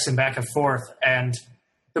were texting back and forth, and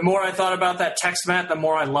the more I thought about that text, Matt, the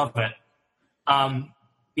more I love it.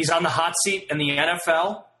 He's on the hot seat in the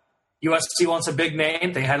NFL. USC wants a big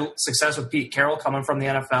name. They had success with Pete Carroll coming from the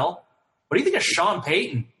NFL. What do you think of Sean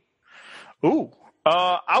Payton? Ooh,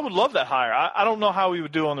 I would love that hire. I don't know how he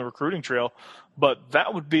would do on the recruiting trail, but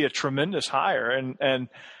that would be a tremendous hire. And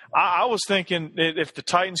I was thinking if the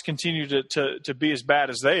Titans continue to be as bad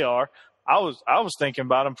as they are, I was thinking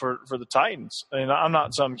about him for the Titans. And I'm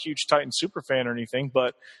not some huge Titans super fan or anything,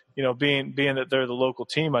 but, you know, being that they're the local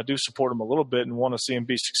team, I do support them a little bit and want to see him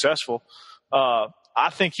be successful. I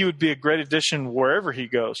think he would be a great addition wherever he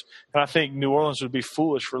goes. And I think New Orleans would be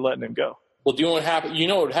foolish for letting him go. Well, do you know what happened? You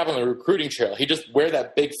know what would happen on the recruiting trail? He just wear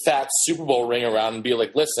that big fat Super Bowl ring around and be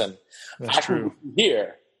like, listen, that's true.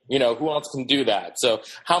 Here. You know, who else can do that? So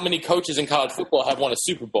how many coaches in college football have won a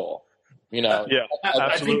Super Bowl? You know, yeah,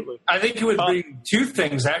 absolutely. I think he would bring 2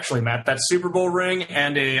 things, actually, Matt. That Super Bowl ring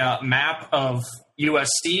and a map of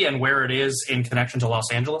USC and where it is in connection to Los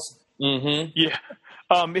Angeles. Mm-hmm. Yeah.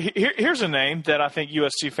 Here's a name that I think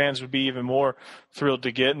USC fans would be even more thrilled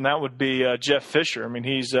to get, and that would be Jeff Fisher. I mean,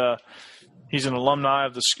 he's an alumni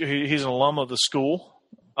of he's an alum of the school.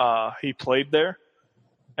 He played there,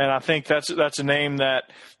 and I think that's a name that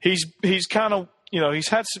he's kind of, you know, he's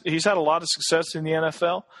had a lot of success in the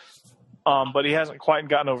NFL, but he hasn't quite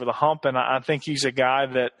gotten over the hump. And I think he's a guy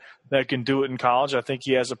that can do it in college. I think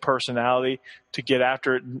he has a personality to get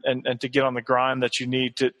after it and to get on the grind that you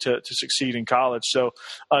need to succeed in college. So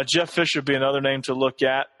Jeff Fisher would be another name to look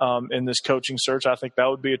at in this coaching search. I think that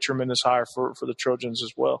would be a tremendous hire for the Trojans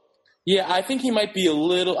as well. Yeah, I think he might be a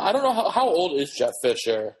little – I don't know how old is Jeff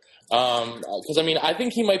Fisher? Because, I mean, I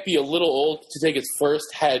think he might be a little old to take his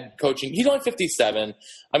first head coaching. He's only 57.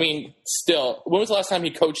 I mean, still, when was the last time he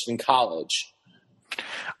coached in college?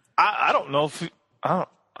 I don't know if I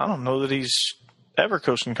don't know that he's ever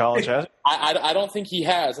coached in college, has he? I don't think he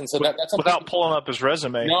has, and so that's something. Without pulling up his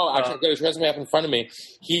resume. No, I've got his resume up in front of me.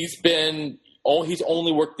 He's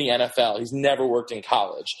only worked in the NFL. He's never worked in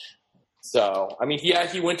college. So, I mean,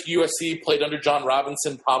 he went to USC, played under John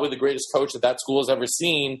Robinson, probably the greatest coach that school has ever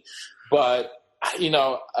seen. But,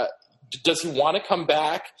 does he want to come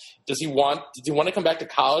back? Does he want to come back to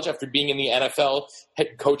college after being in the NFL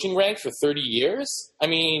head coaching ranks for 30 years? I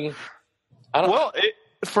mean, I don't know.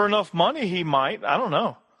 For enough money, he might. I don't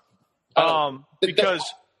know. Because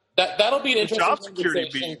that'll be an interesting job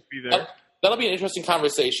security be there. That'll be an interesting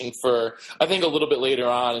conversation for, I think, a little bit later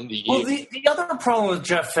on in the year. Well, the other problem with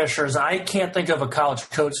Jeff Fisher is I can't think of a college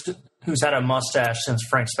coach who's had a mustache since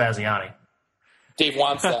Frank Spaziani. Dave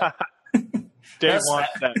wants that. Dave wants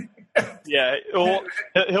that. Yeah,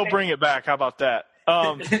 he'll bring it back. How about that?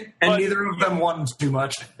 And neither of them won too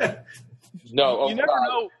much. No, you never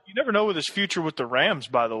know. You never know with his future with the Rams,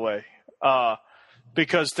 by the way,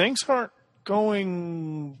 because things aren't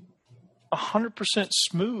going 100%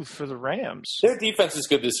 smooth for the Rams. Their defense is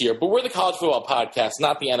good this year, but we're the college football podcast,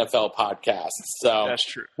 not the NFL podcast. So that's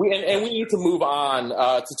true. We need to move on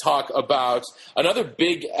to talk about another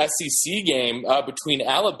big SEC game between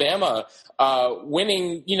Alabama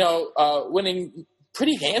winning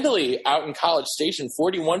pretty handily out in College Station,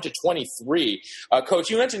 41-23. Coach,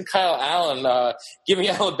 you mentioned Kyle Allen giving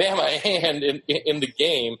Alabama a hand in the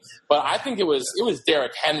game, but I think it was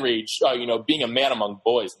Derrick Henry, being a man among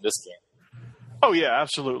boys in this game. Oh yeah,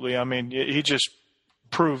 absolutely. I mean, he just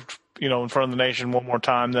proved, in front of the nation one more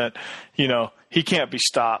time that, he can't be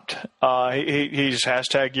stopped. He's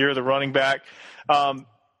hashtag year of the running back.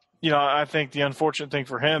 I think the unfortunate thing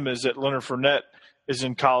for him is that Leonard Fournette is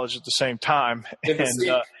in college at the same time, and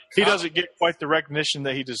he doesn't get quite the recognition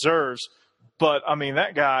that he deserves. But I mean,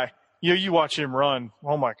 that guy, you watch him run.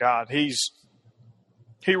 Oh my God, he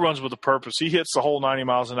runs with a purpose. He hits the whole 90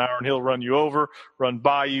 miles an hour, and he'll run you over, run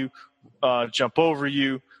by you, jump over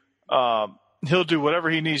you. He'll do whatever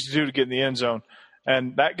he needs to do to get in the end zone.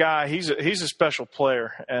 And that guy, he's a special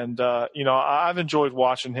player. And I've enjoyed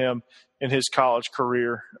watching him in his college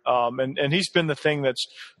career. And he's been the thing that's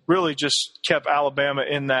really just kept Alabama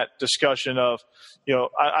in that discussion of,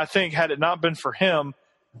 I think had it not been for him,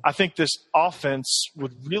 I think this offense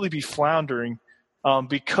would really be floundering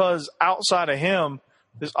because outside of him,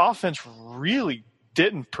 this offense really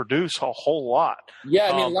didn't produce a whole lot.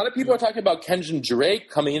 Yeah, I mean, a lot of people are talking about Kenyon Drake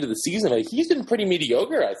coming into the season. He's been pretty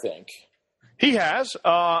mediocre, I think. He has.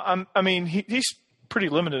 He's pretty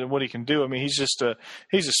limited in what he can do. I mean, he's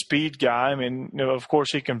a speed guy. I mean, of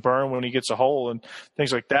course he can burn when he gets a hole and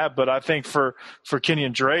things like that. But I think for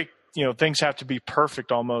Kenyon Drake, things have to be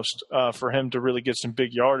perfect almost for him to really get some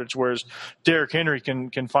big yardage. Whereas Derrick Henry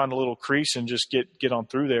can find a little crease and just get on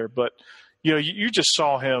through there. But you just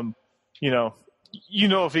saw him.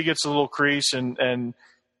 If he gets a little crease and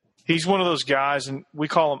he's one of those guys, and I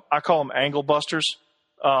call him angle busters.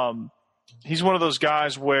 He's one of those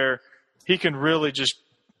guys where he can really just,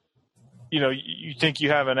 you think you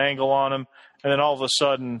have an angle on him, and then all of a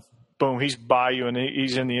sudden, boom, he's by you and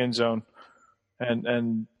he's in the end zone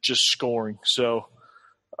and just scoring. So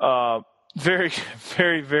very,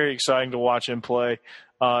 very, very exciting to watch him play.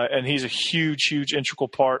 And he's a huge, huge integral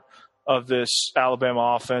part of this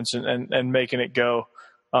Alabama offense and making it go.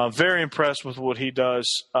 Very impressed with what he does.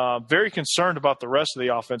 Very concerned about the rest of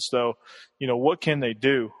the offense, though. What can they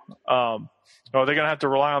do? Are they going to have to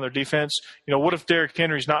rely on their defense? What if Derrick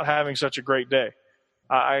Henry's not having such a great day?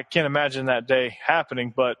 I can't imagine that day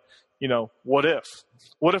happening, but, what if?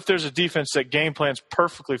 What if there's a defense that game plans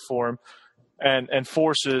perfectly for him and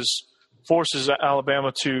forces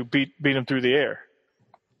Alabama to beat him through the air?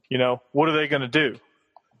 What are they going to do?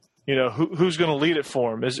 Who's going to lead it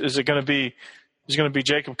for him? Is it going to be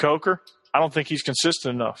Jacob Coker? I don't think he's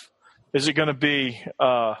consistent enough. Is it going to be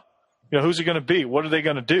who's it going to be? What are they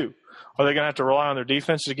going to do? Are they going to have to rely on their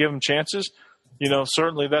defense to give them chances?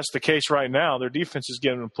 Certainly that's the case right now. Their defense is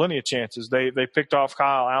giving them plenty of chances. They picked off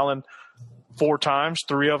Kyle Allen 4 times,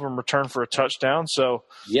 3 of them returned for a touchdown. So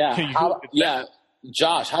yeah,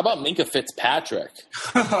 Josh, how about Minkah Fitzpatrick?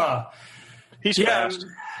 He's fast.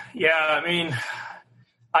 Yeah, I mean,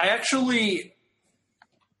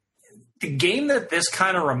 the game that this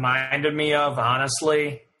kind of reminded me of,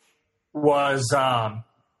 honestly, was I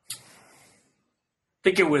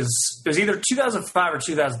think it was either 2005 or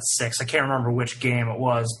 2006. I can't remember which game it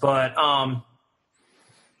was, but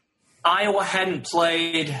Iowa hadn't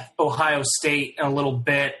played Ohio State in a little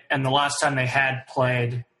bit, and the last time they had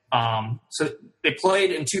played, so they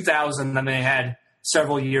played in 2000, then they had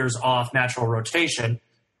several years off natural rotation.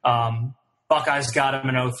 Buckeyes got them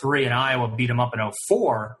in 2003, and Iowa beat them up in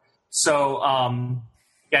 2004. So,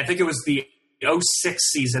 I think it was the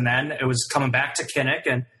 2006 season then. It was coming back to Kinnick,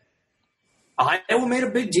 and Iowa made a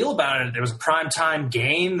big deal about it. It was a primetime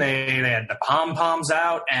game. They had the pom-poms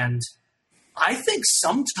out, and I think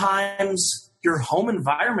sometimes your home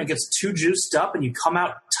environment gets too juiced up and you come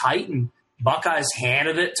out tight, and Buckeyes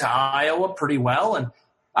handed it to Iowa pretty well. And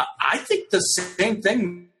I think the same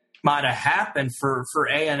thing might have happened for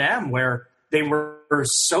A&M, where they were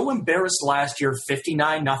so embarrassed last year,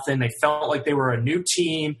 59-0. They felt like they were a new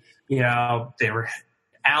team.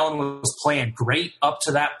 Allen was playing great up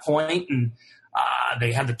to that point, and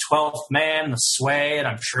they had the 12th man, the sway, and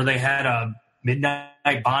I'm sure they had a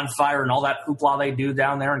midnight bonfire and all that hoopla they do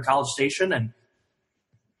down there in College Station. And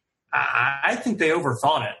I think they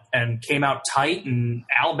overthought it and came out tight, and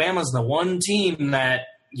Alabama's the one team that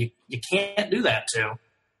you can't do that to.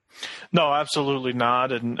 No, absolutely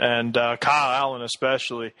not. And Kyle Allen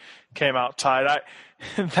especially came out tight.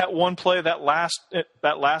 That one play, that last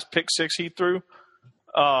pick six he threw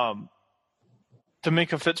to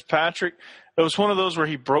Minkah Fitzpatrick, it was one of those where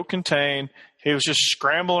he broke contain. He was just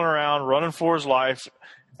scrambling around, running for his life,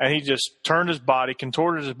 and he just contorted his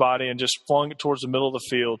body, and just flung it towards the middle of the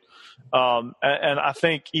field. And I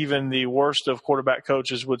think even the worst of quarterback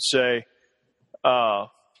coaches would say, no,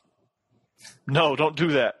 don't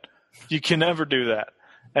do that. You can never do that.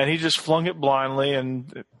 And he just flung it blindly,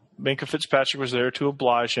 and Minkah Fitzpatrick was there to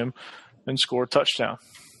oblige him and score a touchdown.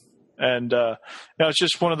 And it's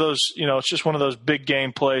just one of those, it's just one of those big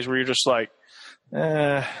game plays where you're just like,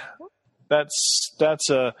 that's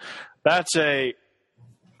a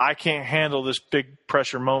I can't handle this big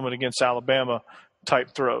pressure moment against Alabama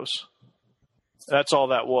type throws. That's all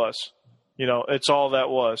that was. It's all that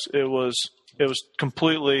was. It was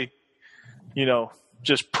completely,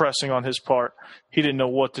 just pressing on his part. He didn't know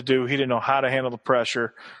what to do. He didn't know how to handle the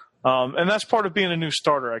pressure. And that's part of being a new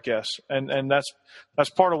starter, I guess. And that's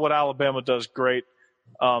part of what Alabama does great.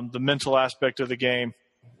 The mental aspect of the game.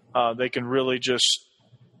 They can really just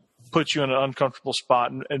put you in an uncomfortable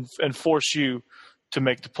spot and force you to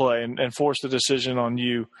make the play and force the decision on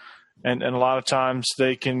you. And a lot of times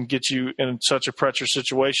they can get you in such a pressure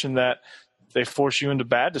situation that they force you into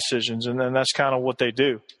bad decisions. And then that's kind of what they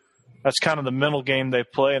do. That's kind of the mental game they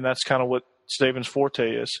play, and that's kind of what Saban's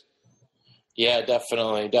forte is. Yeah,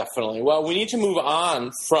 definitely. Well, we need to move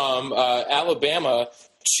on from Alabama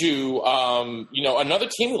to another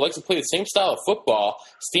team who likes to play the same style of football,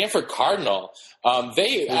 Stanford Cardinal.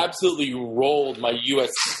 They absolutely rolled my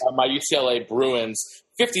UCLA Bruins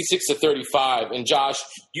 56-35. And Josh,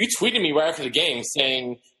 you tweeted me right after the game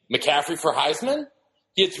saying McCaffrey for Heisman.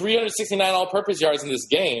 He had 369 all-purpose yards in this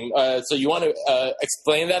game. So you want to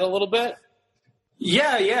explain that a little bit?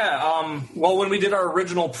 Yeah. Well, when we did our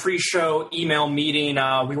original pre-show email meeting,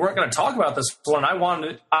 we weren't going to talk about this one. I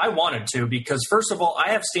wanted to because, first of all,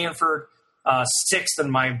 I have Stanford sixth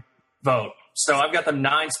in my vote. So I've got them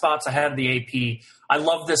 9 spots ahead of the AP. I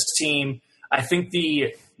love this team. I think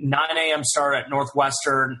the 9 a.m. start at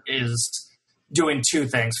Northwestern is doing 2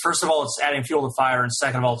 things. First of all, it's adding fuel to the fire, and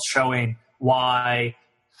second of all, it's showing why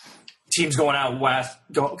teams going out west,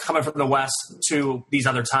 coming from the west to these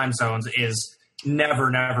other time zones is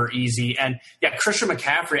never easy. And yeah, Christian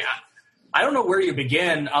McCaffrey, I don't know where you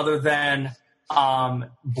begin other than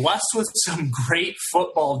blessed with some great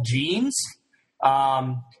football genes.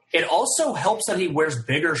 It also helps that he wears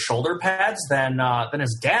bigger shoulder pads than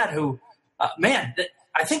his dad, who,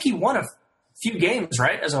 I think he won a few games,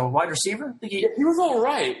 right, as a wide receiver? He was all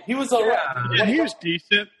right. He was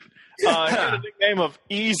decent. He had a nickname of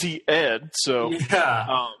Easy Ed. So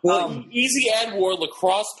Easy Ed wore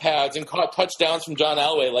lacrosse pads and caught touchdowns from John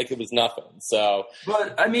Elway like it was nothing. So,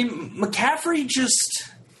 but I mean, McCaffrey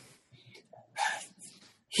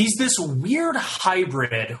he's this weird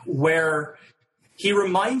hybrid where he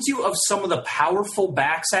reminds you of some of the powerful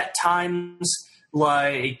backs at times,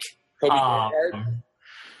 like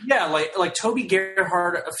like Toby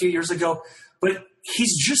Gerhart a few years ago, but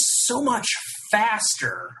he's just so much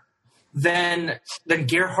faster than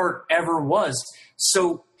Gerhart ever was.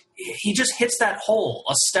 So he just hits that hole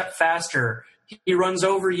a step faster. He runs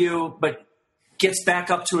over you, but gets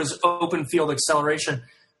back up to his open field acceleration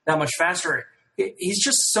that much faster. He's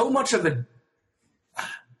just so much of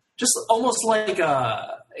just almost like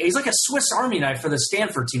he's like a Swiss Army knife for the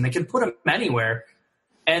Stanford team. They can put him anywhere,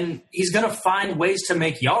 and he's going to find ways to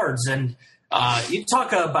make yards. And you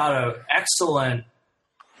talk about an excellent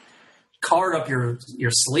card up your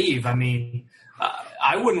sleeve. I mean,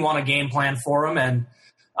 I wouldn't want a game plan for them, and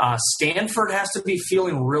Stanford has to be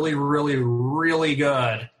feeling really, really, really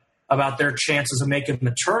good about their chances of making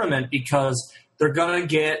the tournament, because they're going to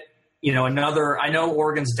get, another. I know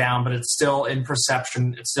Oregon's down, but it's still in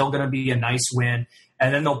perception. It's still going to be a nice win,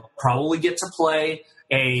 and then they'll probably get to play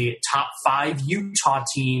a top 5 Utah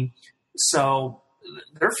team. So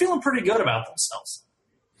they're feeling pretty good about themselves.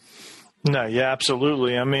 No, yeah,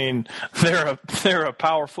 absolutely. I mean, they're a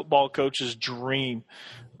power football coach's dream.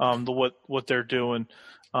 What they're doing.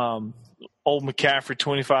 Old McCaffrey,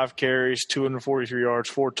 25 carries, 243 yards,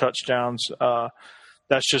 4 touchdowns.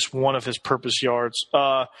 That's just one of his purpose yards.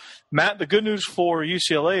 Matt, the good news for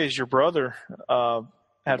UCLA is your brother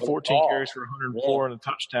had 14 carries for 104 and a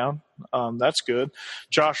touchdown. That's good.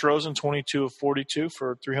 Josh Rosen, 22 of 42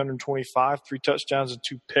 for 325, 3 touchdowns and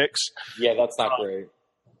 2 picks. Yeah, that's not great.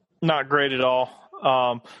 Not great at all,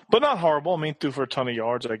 but not horrible. I mean, threw for a ton of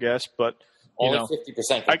yards, I guess. But only 50%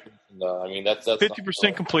 completion, though. I mean, that's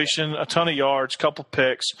 50% completion, a ton of yards, couple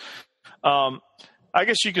picks. I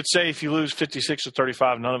guess you could say if you lose 56 to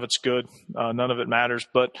 35, none of it's good. None of it matters.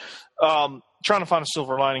 But trying to find a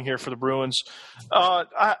silver lining here for the Bruins.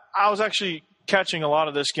 I was actually catching a lot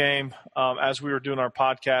of this game as we were doing our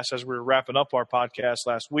podcast, as we were wrapping up our podcast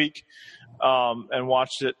last week, and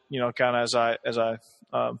watched it, kind of as I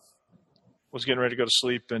was getting ready to go to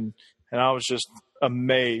sleep, and I was just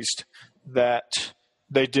amazed that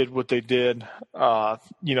they did what they did.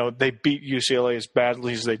 They beat UCLA as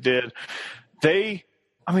badly as they did. They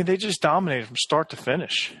just dominated from start to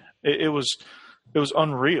finish. It was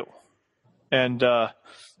unreal, and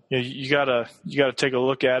you gotta take a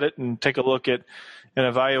look at it and take a look at and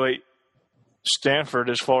evaluate Stanford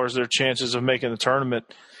as far as their chances of making the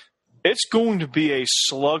tournament. It's going to be a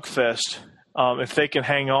slugfest if they can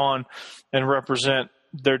hang on and represent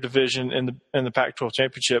their division in the Pac-12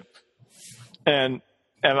 championship. And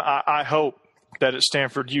I hope that it's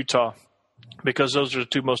Stanford, Utah, because those are the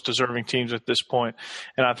 2 most deserving teams at this point.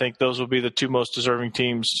 And I think those will be the 2 most deserving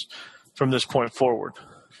teams from this point forward.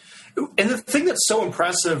 And the thing that's so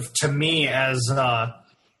impressive to me as,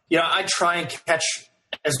 I try and catch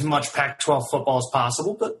as much Pac-12 football as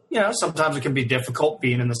possible, but, sometimes it can be difficult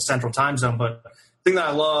being in the central time zone. But the thing that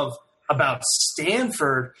I love about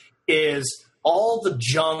Stanford is all the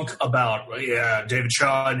junk about, David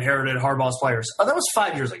Shaw inherited Harbaugh's players. Oh, that was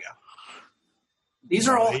 5 years ago. These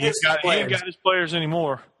are all his players. He ain't got his players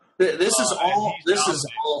anymore. This is all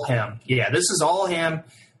him. Yeah, this is all him.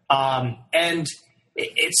 And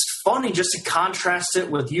it's funny just to contrast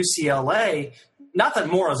it with UCLA. Not that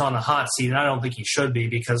Mora's on the hot seat, and I don't think he should be,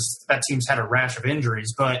 because that team's had a rash of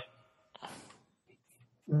injuries. But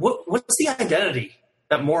what's the identity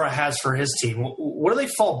that Mora has for his team? What do they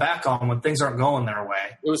fall back on when things aren't going their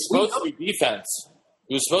way? It was supposed to be defense.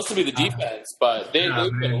 It was supposed to be the defense, but they've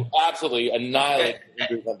been absolutely annihilated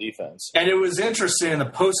on defense. And it was interesting in the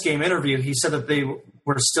post-game interview, he said that they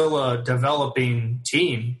were still a developing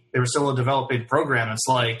team. They were still a developing program. It's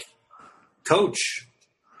like, Coach,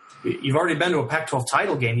 you've already been to a Pac-12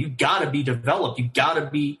 title game. You've got to be developed. You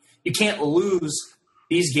can't lose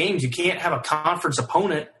these games. You can't have a conference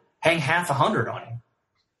opponent hang half 100 on you.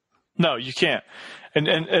 No, you can't.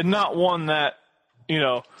 And not one that,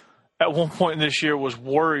 at one point in this year was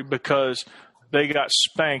worried because they got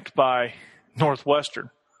spanked by Northwestern.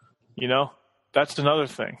 That's another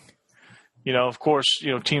thing. Of course,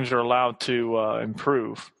 teams are allowed to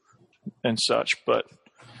improve and such, but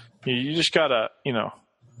you just got to,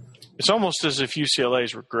 it's almost as if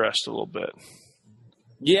UCLA's regressed a little bit.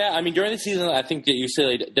 Yeah, I mean, during the season, I think that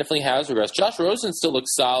UCLA definitely has regressed. Josh Rosen still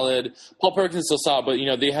looks solid. Paul Perkins still solid,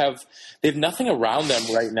 but they have nothing around them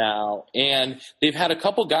right now, and they've had a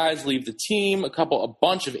couple guys leave the team, a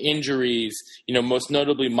bunch of injuries. Most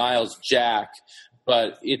notably Miles Jack.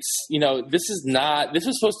 But it's this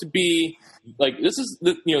was supposed to be like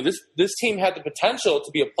this team had the potential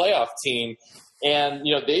to be a playoff team, and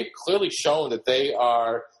they've clearly shown that they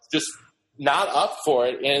are just not up for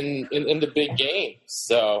it in the big games.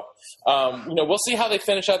 So, we'll see how they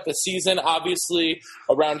finish out the season. Obviously,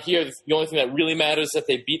 around here, the only thing that really matters is that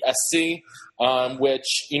they beat SC,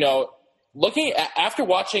 which, looking at, after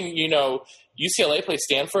watching, UCLA play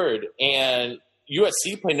Stanford and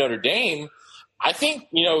USC play Notre Dame, I think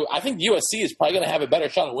USC is probably going to have a better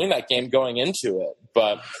shot at winning that game going into it.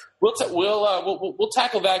 But we'll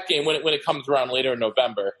tackle that game when it comes around later in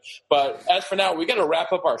November. But as for now, we got to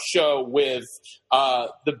wrap up our show with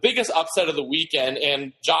the biggest upset of the weekend.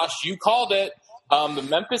 And Josh, you called it. The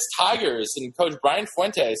Memphis Tigers and Coach Brian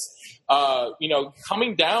Fuentes,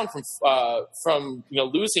 coming down from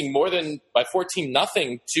losing more than by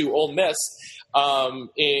 14-0 to Ole Miss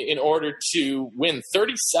in order to win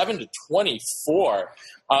 37-24.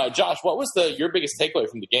 Josh, what was your biggest takeaway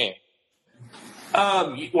from the game?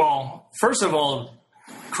 Well, first of all,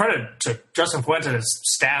 credit to Justin Fuentes'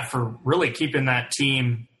 staff for really keeping that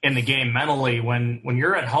team in the game mentally. When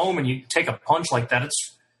you're at home and you take a punch like that,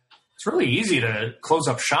 it's really easy to close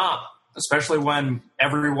up shop, especially when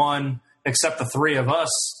everyone except the three of us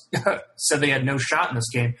said they had no shot in this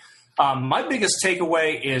game. My biggest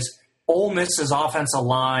takeaway is Ole Miss's offensive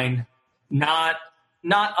line not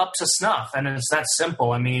up to snuff, and it's that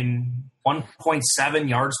simple. I mean, 1.7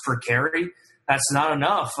 yards per carry. That's not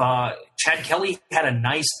enough. Chad Kelly had a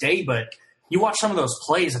nice day, but you watch some of those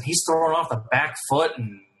plays and he's throwing off the back foot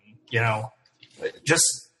and, just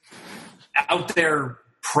out there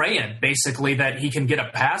praying basically that he can get a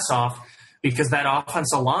pass off because that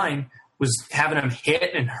offensive line was having him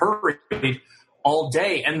hit and hurried all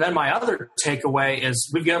day. And then my other takeaway is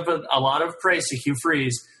we've given a lot of praise to Hugh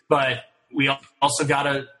Freeze, but we also got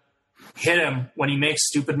to hit him when he makes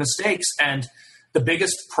stupid mistakes. And the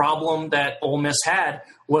biggest problem that Ole Miss had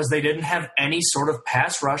was they didn't have any sort of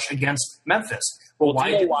pass rush against Memphis. Well, do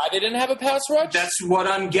you know why they didn't have a pass rush? That's what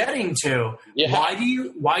I'm getting to. Yeah. Why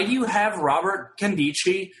do you have Robert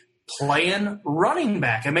Condici playing running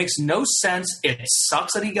back? It makes no sense. It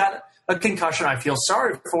sucks that he got a concussion. I feel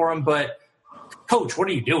sorry for him, but Coach, what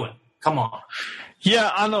are you doing? Come on.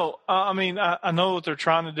 Yeah, I know. I know what they're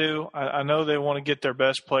trying to do. I know they want to get their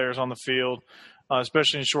best players on the field.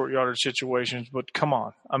 Especially in short yardage situations. But come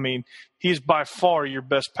on. I mean, he's by far your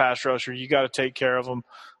best pass rusher. You got to take care of him,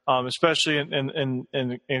 especially in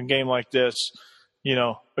a game like this.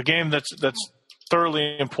 A game that's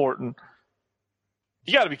thoroughly important.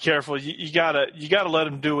 You got to be careful. You got to let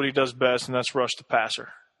him do what he does best, and that's rush the passer.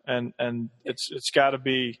 And it's got to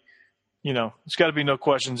be, it's got to be no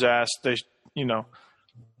questions asked. You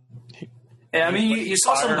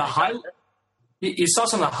saw some of the highlights. You saw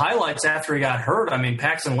some of the highlights after he got hurt. I mean,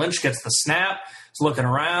 Paxton Lynch gets the snap, is looking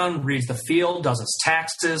around, reads the field, does his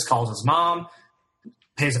taxes, calls his mom,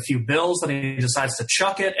 pays a few bills, then he decides to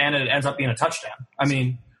chuck it, and it ends up being a touchdown. I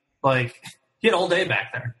mean, he had all day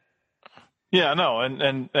back there. Yeah, no,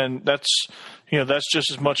 and that's that's just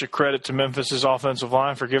as much a credit to Memphis's offensive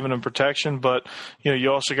line for giving him protection, but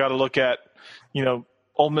you also got to look at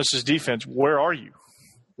Ole Miss's defense. Where are you?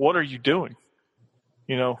 What are you doing?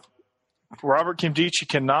 Robert Nkemdiche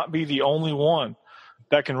cannot be the only one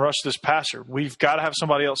that can rush this passer. We've got to have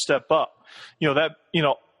somebody else step up.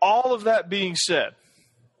 All of that being said,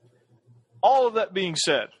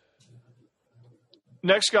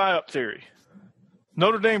 next guy up theory.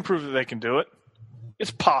 Notre Dame proved that they can do it.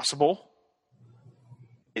 It's possible.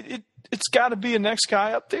 It's got to be a next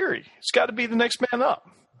guy up theory. It's got to be the next man up.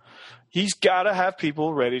 He's got to have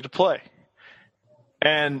people ready to play.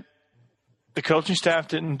 And the coaching staff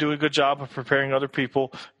didn't do a good job of preparing other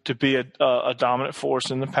people to be a dominant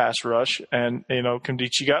force in the pass rush. And,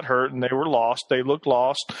 Nkemdiche got hurt and they were lost. They looked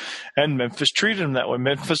lost. And Memphis treated them that way.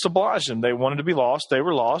 Memphis obliged them. They wanted to be lost. They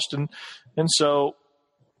were lost. And so,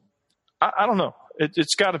 I don't know.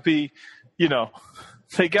 It's got to be,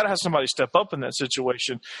 they got to have somebody step up in that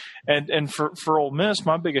situation. And for Ole Miss,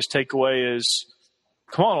 my biggest takeaway is,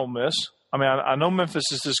 come on, Ole Miss. I mean, I know Memphis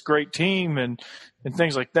is this great team and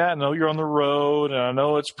things like that. I know you're on the road, and I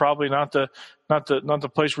know it's probably not the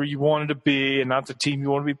place where you wanted to be, and not the team you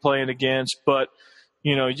want to be playing against. But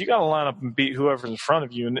you got to line up and beat whoever's in front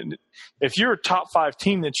of you. And if you're a top 5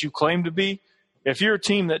 team that you claim to be, if you're a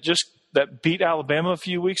team that beat Alabama a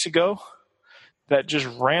few weeks ago, that just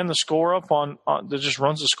ran the score up that just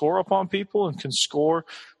runs the score up on people and can score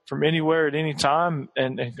from anywhere at any time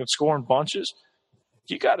and can score in bunches.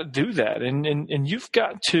 You got to do that, and you've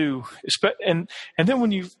got to, and then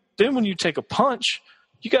when you take a punch,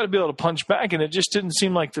 you got to be able to punch back, and it just didn't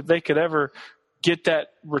seem like that they could ever get that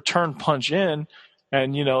return punch in,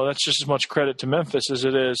 and that's just as much credit to Memphis as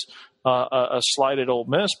it is a slighted Ole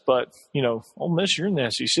Miss, but Ole Miss, you're in the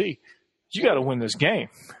SEC, you got to win this game.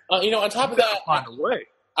 On top of that, find a way.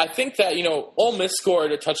 I think that Ole Miss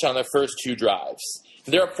scored a touchdown on their first 2 drives.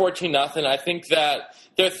 They're up 14-0. I think that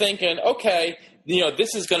they're thinking, okay,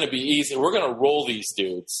 this is going to be easy. We're going to roll these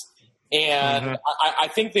dudes. And I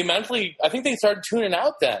think they started tuning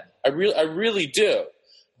out then. I really do.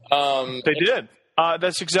 They did.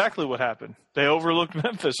 That's exactly what happened. They overlooked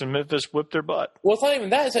Memphis, and Memphis whipped their butt. Well, it's not even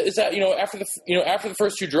that. It's that after the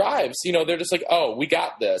first 2 drives, they're just like, oh, we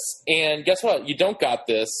got this, and guess what? You don't got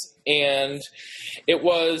this, and it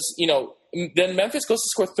was then Memphis goes to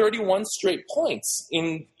score 31 straight points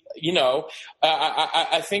in.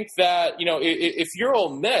 I think that, if you're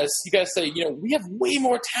Ole Miss, you got to say, we have way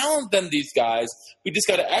more talent than these guys. We just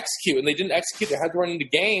got to execute, and they didn't execute. They had to run into the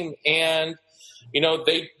game, and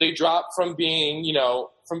they dropped from being a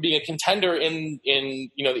contender in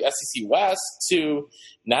the SEC West to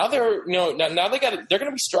now they're now they're going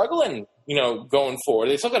to be struggling going forward.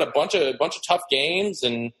 They still got a bunch of tough games,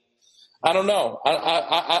 and I don't know.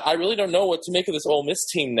 I really don't know what to make of this Ole Miss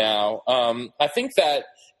team now. I think that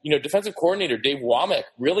defensive coordinator Dave Womack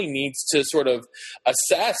really needs to sort of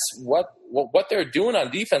assess what they're doing on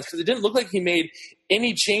defense, because it didn't look like he made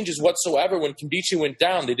any changes whatsoever when Kimdichie went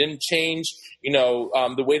down. They didn't change,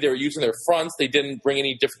 the way they were using their fronts. They didn't bring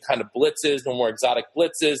any different kind of blitzes, no more exotic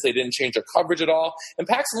blitzes. They didn't change their coverage at all. And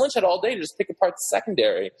Paxton Lynch had all day to just pick apart the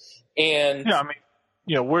secondary. And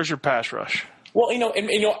where's your pass rush? Well,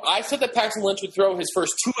 I said that Paxton Lynch would throw his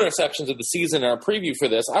first 2 interceptions of the season in our preview for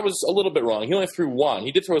this. I was a little bit wrong. He only threw 1.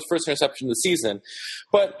 He did throw his first interception of the season,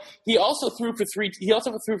 but he also threw for 3. He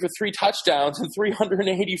also threw for 3 touchdowns and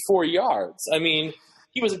 384 yards. I mean,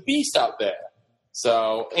 he was a beast out there.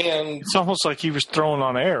 So, and it's almost like he was throwing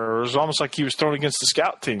on air, or it was almost like he was throwing against the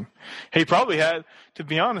scout team. He probably had, to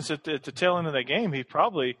be honest, at the tail end of that game, he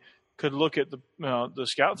probably could look at the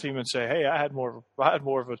scout team and say, "Hey, I had more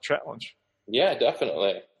of a challenge." Yeah,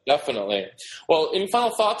 definitely. Well, any final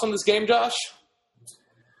thoughts on this game, Josh?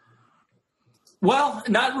 Well,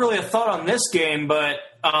 not really a thought on this game, but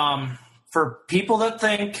for people that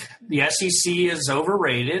think the SEC is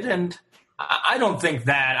overrated, and I don't think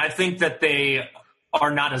that. I think that they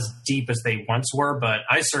are not as deep as they once were, but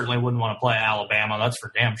I certainly wouldn't want to play Alabama. That's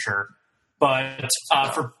for damn sure. But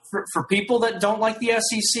for people that don't like the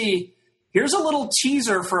SEC, here's a little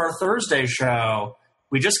teaser for our Thursday show.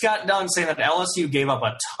 We just got done saying that LSU gave up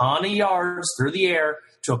a ton of yards through the air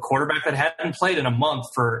to a quarterback that hadn't played in a month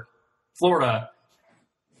for Florida.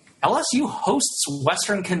 LSU hosts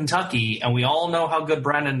Western Kentucky, and we all know how good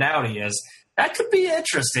Brandon Dowdy is. That could be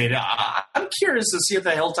interesting. I'm curious to see if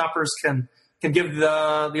the Hilltoppers can give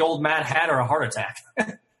the old Mad Hatter a heart attack.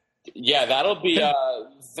 Yeah, that'll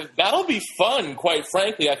be fun, quite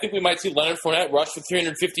frankly. I think we might see Leonard Fournette rush for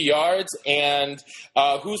 350 yards. And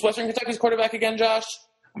who's Western Kentucky's quarterback again, Josh?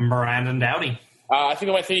 Brandon Dowdy. I think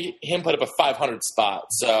we might see him put up a 500 spot.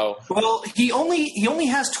 So, well, he only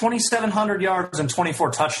has 2,700 yards and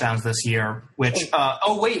 24 touchdowns this year. Which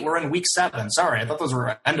we're in week 7. Sorry, I thought those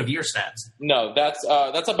were end of year stats. No, that's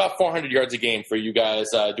about 400 yards a game for you guys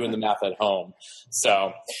doing the math at home.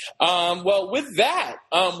 So, well, with that,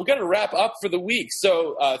 we're going to wrap up for the week.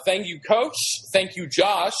 So, thank you, Coach. Thank you,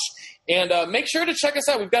 Josh. And make sure to check us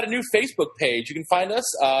out. We've got a new Facebook page. You can find us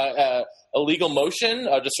Illegal Motion.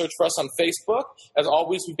 Just search for us on Facebook. As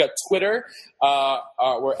always, we've got Twitter.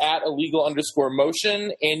 We're at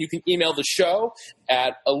illegal_motion. And you can email the show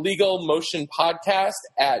at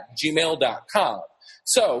illegalmotionpodcast@gmail.com.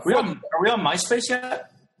 So, are we on MySpace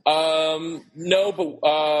yet? No, but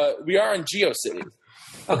we are on GeoCity.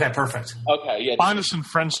 Okay, perfect. Okay, yeah. Find us in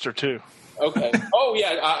Friendster, too. Okay. Oh,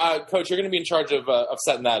 yeah. Coach, you're going to be in charge of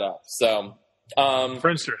setting that up. So,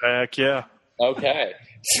 Friendster, heck yeah. Okay.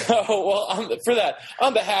 So, well,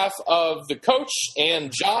 on behalf of the coach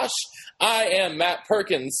and Josh, I am Matt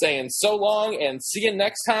Perkins saying so long and see you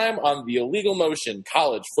next time on the Illegal Motion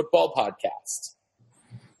College Football Podcast.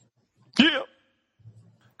 Yeah.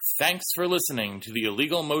 Thanks for listening to the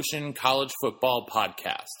Illegal Motion College Football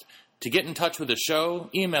Podcast. To get in touch with the show,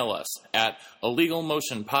 email us at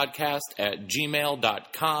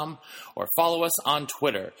illegalmotionpodcast@gmail.com or follow us on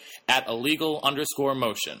Twitter at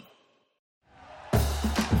 @illegal_motion.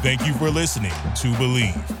 Thank you for listening to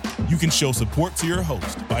Believe. You can show support to your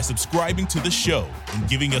host by subscribing to the show and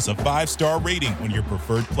giving us a 5-star rating on your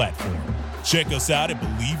preferred platform. Check us out at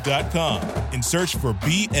Believe.com and search for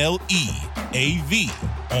BLEAV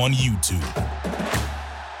on YouTube.